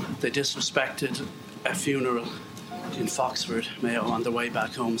 they disrespected a funeral in Foxford, Mayo, on their way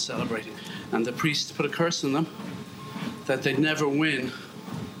back home celebrating. And the priest put a curse on them that they'd never win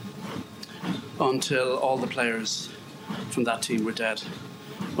until all the players from that team were dead.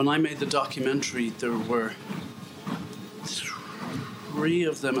 When I made the documentary, there were 3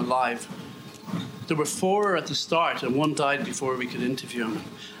 of them alive. There were 4 at the start, and 1 died before we could interview him.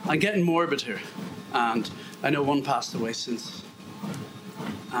 I'm getting morbid here, and I know 1 passed away since.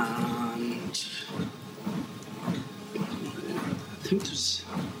 And I think there's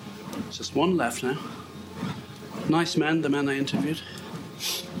just 1 left now. Nice men, the men I interviewed.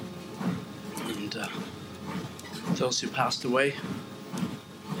 And those who passed away,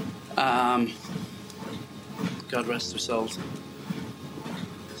 God rest their souls.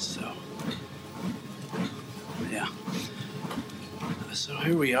 So, yeah. So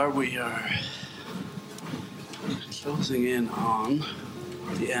here we are closing in on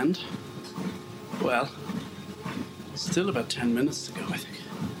the end. Well, still about 10 minutes to go, I think.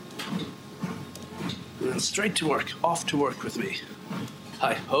 And then straight to work, off to work with me.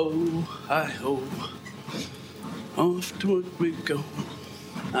 Hi-ho, hi-ho, off to work we go.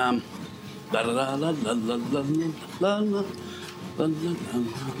 La la la la la la la la la la la.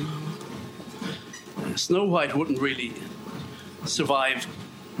 Snow White wouldn't really survive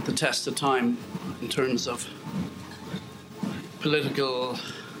the test of time in terms of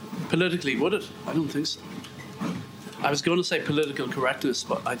politically, would it? I don't think so. I was going to say political correctness,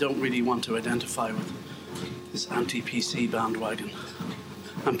 but I don't really want to identify with this anti-PC bandwagon.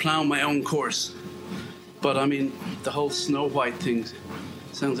 I'm ploughing my own course. But I mean, the whole Snow White thing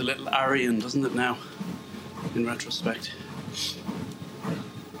sounds a little Aryan, doesn't it now, in retrospect?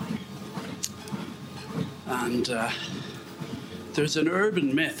 And there's an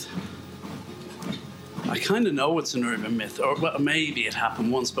urban myth. I kind of know it's an urban myth, or well, maybe it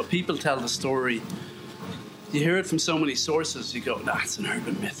happened once, but people tell the story. You hear it from so many sources, you go, nah, it's an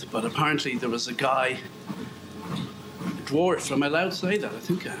urban myth. But apparently there was a guy, a dwarf, am I allowed to say that? I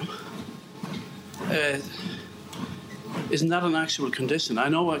think I am. Isn't that an actual condition? I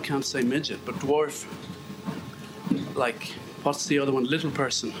know I can't say midget, but dwarf, like, what's the other one? Little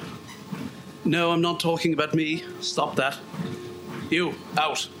person. No, I'm not talking about me. Stop that. You,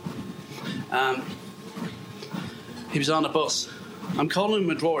 out. He was on a bus. I'm calling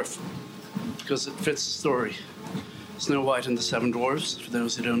him a dwarf because it fits the story. Snow White and the Seven Dwarfs, for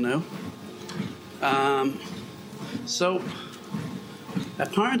those who don't know. So,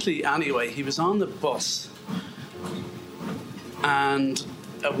 apparently, anyway, he was on the bus and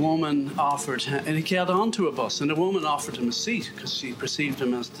a woman offered him, and he got onto a bus, and a woman offered him a seat because she perceived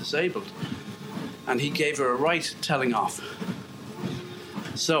him as disabled. And he gave her a right telling off.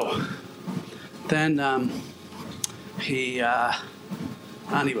 So then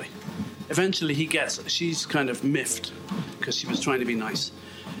anyway, eventually she's kind of miffed because she was trying to be nice.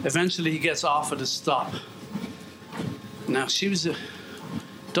 Eventually he gets off at a stop. Now, she was a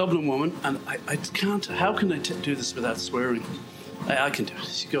Dublin woman, and I can't, how can I do this without swearing? I can do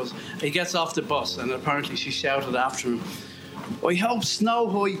it. He gets off the bus, and apparently she shouted after him, "I hope Snow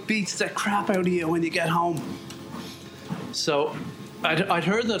White beats the crap out of you when you get home." So I'd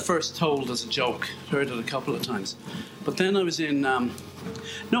heard that first told as a joke, heard it a couple of times. But then I was in,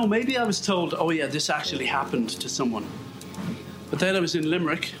 maybe I was told, oh yeah, this actually happened to someone. But then I was in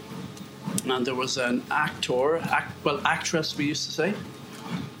Limerick, and there was an actress we used to say.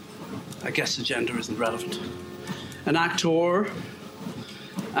 I guess the gender isn't relevant. An actor,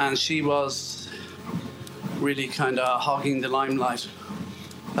 and she was really kind of hogging the limelight,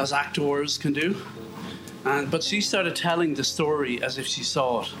 as actors can do. But she started telling the story as if she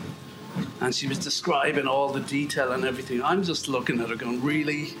saw it. And she was describing all the detail and everything. I'm just looking at her going,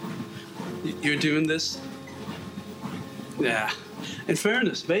 really? You're doing this? Yeah. In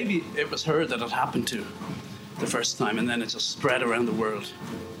fairness, maybe it was her that it happened to the first time, and then it just spread around the world.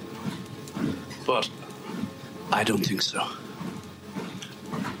 But I don't think so.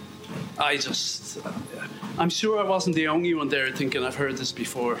 I'm sure I wasn't the only one there thinking I've heard this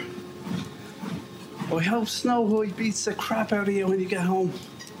before. I hope Snow White beats the crap out of you when you get home.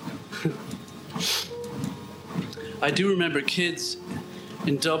 I do remember kids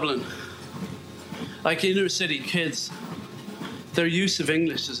in Dublin, like inner city kids, their use of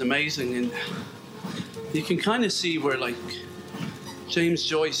English is amazing. And you can kind of see where, like, James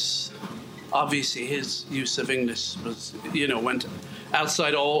Joyce, obviously his use of English was, went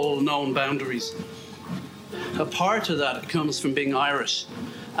outside all known boundaries. A part of that comes from being Irish,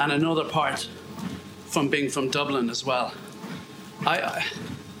 and another part from being from Dublin as well.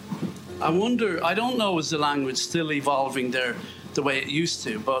 I wonder, I don't know, is the language still evolving there the way it used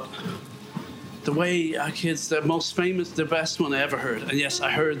to, but the way our kids, the most famous, the best one I ever heard, and yes, I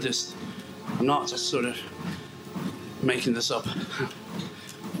heard this, I'm not just sort of making this up,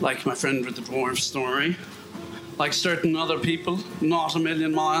 like my friend with the dwarf story, like certain other people not a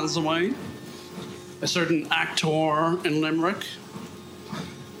million miles away, a certain actor in Limerick.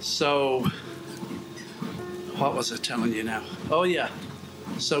 So, what was I telling you now? Oh yeah,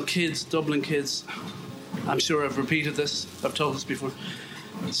 so kids, Dublin kids, I'm sure I've repeated this, I've told this before,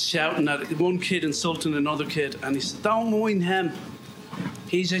 shouting at one kid insulting another kid, and he said, "Don't mind him,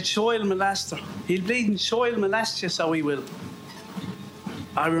 he's a child molester, he'll bleeding child molest you, so he will."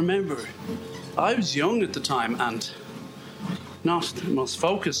 I remember, I was young at the time and not the most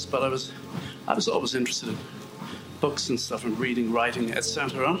focused, but I was always interested in books and stuff and reading, writing,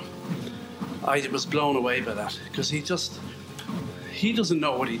 etc. I was blown away by that, because he doesn't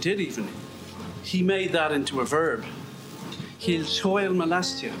know what he did even. He made that into a verb. He'll child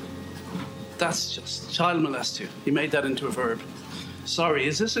molest you. That's just, child molest you. He made that into a verb. Sorry,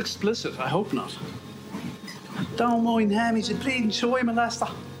 is this explicit? I hope not. Don't mind him, he's a bleeding child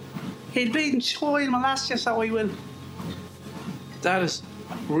molester. He'll bleeding child molest you, so he will. That is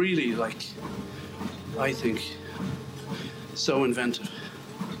really, like, I think, so inventive.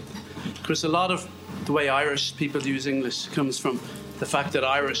 Because a lot of the way Irish people use English comes from the fact that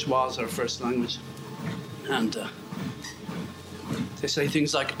Irish was our first language. And they say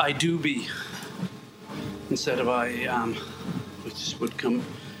things like "I do be" instead of "I am," which would come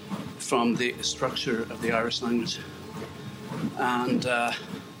from the structure of the Irish language. And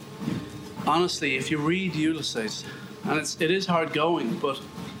honestly, if you read Ulysses, and it is hard going, but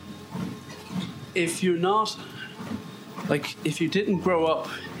if you're not, like, if you didn't grow up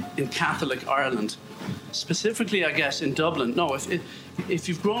in Catholic Ireland, specifically, I guess, in Dublin. No, if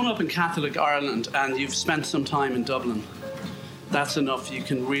you've grown up in Catholic Ireland and you've spent some time in Dublin, that's enough. You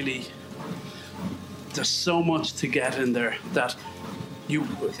can really, there's so much to get in there that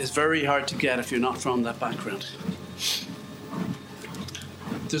it's very hard to get if you're not from that background.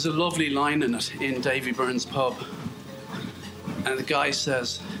 There's a lovely line in it in Davy Byrne's pub, and the guy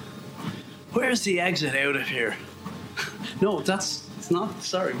says, "Where's the exit out of here?" No, it's not,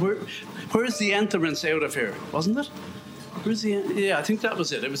 sorry. Where's the entrance out of here? Wasn't it? Yeah, I think that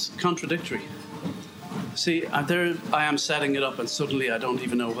was it. It was contradictory. See, there I am setting it up, and suddenly I don't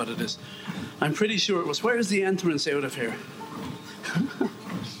even know what it is. I'm pretty sure it was, "Where's the entrance out of here?"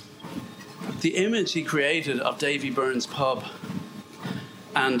 The image he created of Davy Byrne's pub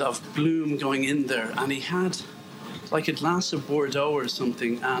and of Bloom going in there, and he had like a glass of Bordeaux or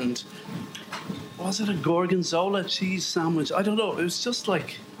something, and was it a gorgonzola cheese sandwich? I don't know. It was just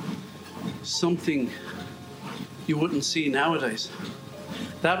like something you wouldn't see nowadays.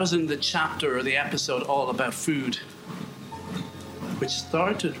 That was in the chapter or the episode all about food, which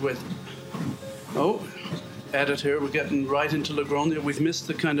started with, edit here, we're getting right into Logroño. We've missed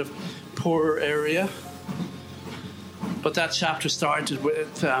the kind of poorer area. But that chapter started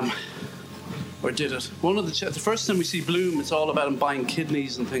with, or did it? The first time we see Bloom, it's all about him buying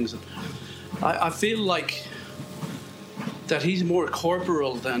kidneys and things. I feel like that he's more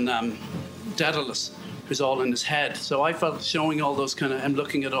corporal than Daedalus, who's all in his head. So I felt showing all those kind of, and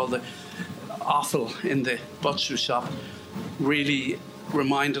looking at all the offal in the butcher shop really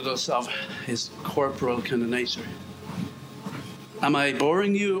reminded us of his corporal kind of nature. Am I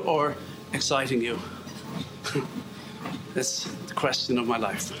boring you or exciting you? It's the question of my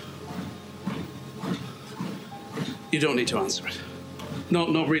life. You don't need to answer it.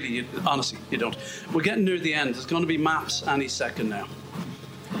 No, really, honestly, you don't. We're getting near the end. There's going to be maps any second now.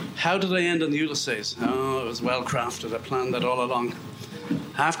 How did I end on Ulysses? Oh, it was well crafted. I planned that all along.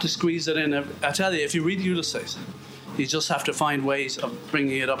 I have to squeeze it in. I tell you, if you read Ulysses, you just have to find ways of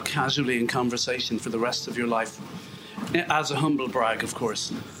bringing it up casually in conversation for the rest of your life. As a humble brag, of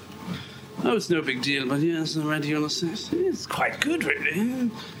course. Oh, it's no big deal, but yes, I read Ulysses. It's quite good,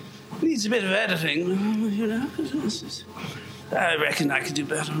 really. Needs a bit of editing, you know. I reckon I could do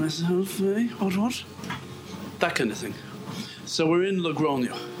better myself, eh? What? That kind of thing. So we're in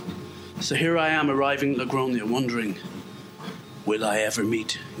Logroño. So here I am arriving in Logroño, wondering, will I ever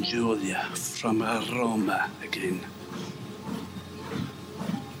meet Julia from Roma again?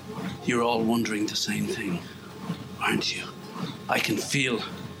 You're all wondering the same thing, aren't you? I can feel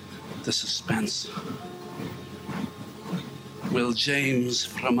the suspense. Will James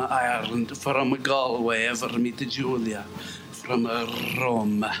from Ireland, from Galway, ever meet Julia from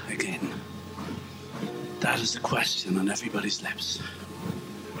Rome again? That is the question on everybody's lips.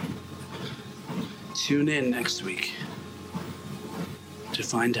 Tune in next week to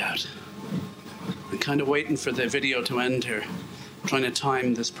find out. I'm kind of waiting for the video to end here, trying to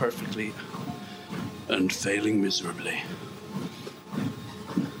time this perfectly and failing miserably.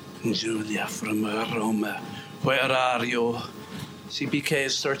 Julia from Rome, where are you? See, BK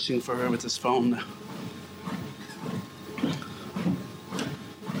is searching for her with his phone now.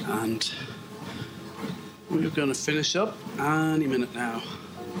 And we're going to finish up any minute now,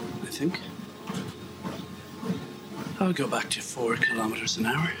 I think. I'll go back to 4 kilometers an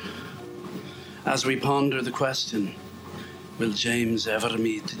hour as we ponder the question, will James ever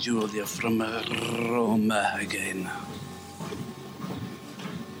meet Julia from Rome again?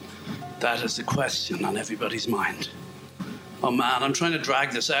 That is the question on everybody's mind. Oh man, I'm trying to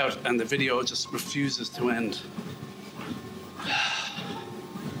drag this out and the video just refuses to end.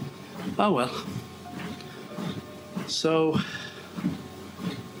 Oh well. So,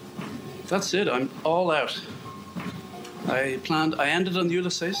 that's it, I'm all out. I ended on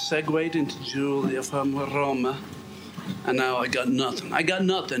Ulysses, segued into Julia from Roma, and now I got nothing. I got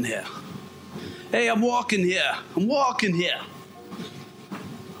nothing here. Hey, I'm walking here.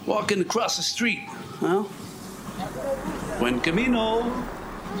 Walking across the street, huh? Buen camino.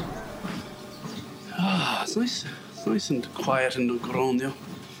 It's nice and quiet in Logroño.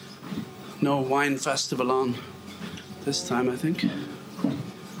 No wine festival on this time, I think.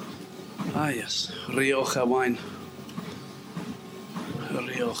 Ah, yes, Rioja wine.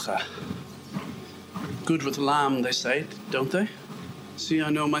 Rioja. Good with lamb, they say, don't they? See, I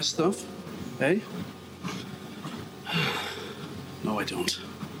know my stuff. Eh? No, I don't.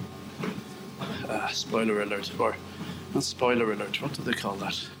 Spoiler alert, or not spoiler alert, what do they call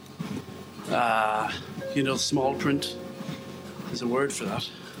that? Small print. There's a word for that.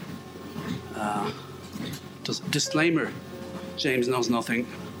 Disclaimer, James knows nothing.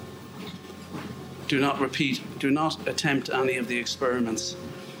 Do not repeat, do not attempt any of the experiments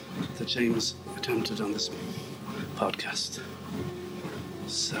that James attempted on this podcast.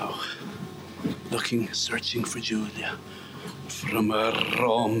 So, searching for Julia from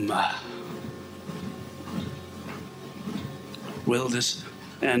Rome. Will this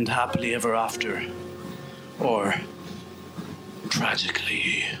end happily ever after? Or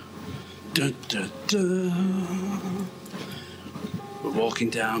tragically? Dun, dun, dun. We're walking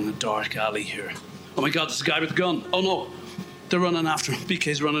down a dark alley here. Oh my God, there's a guy with a gun. Oh no, they're running after him.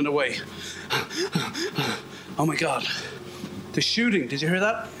 BK's running away. Oh my God, they're shooting. Did you hear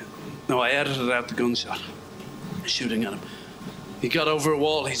that? No, I edited out the gunshot. They're shooting at him. He got over a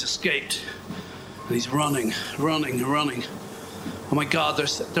wall, he's escaped. And he's running. Oh my God,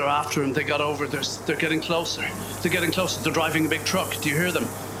 they're after him. They got over, they're getting closer. They're driving a big truck. Do you hear them?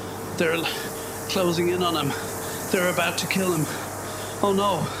 They're closing in on him. They're about to kill him. Oh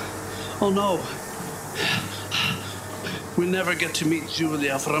no. We'll never get to meet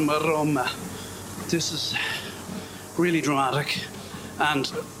Julia from Roma. This is really dramatic,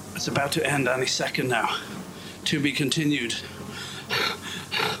 and it's about to end any second now. To be continued.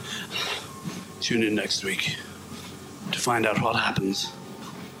 Tune in next week to find out what happens.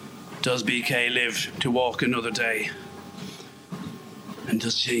 Does BK live to walk another day? And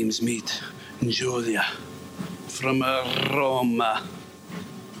does James meet Julia from Roma?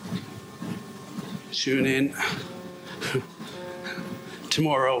 Tune in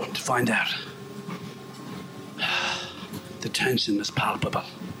tomorrow to find out. The tension is palpable.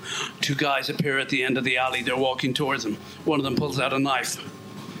 Two guys appear at the end of the alley. They're walking towards him. One of them pulls out a knife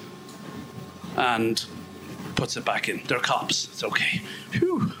and puts it back in. They're cops. It's okay.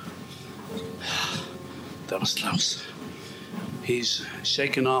 Phew. That was close. He's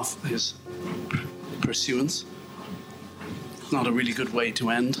shaken off his pursuance. Not a really good way to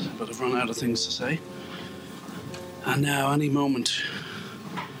end, but I've run out of things to say. And now, any moment,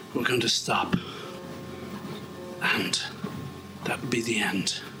 we're going to stop. And that would be the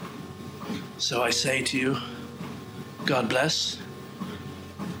end. So I say to you, God bless.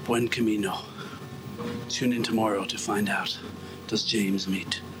 Buen camino. Tune in tomorrow to find out, does James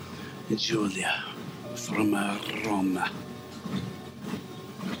meet Julia from Roma?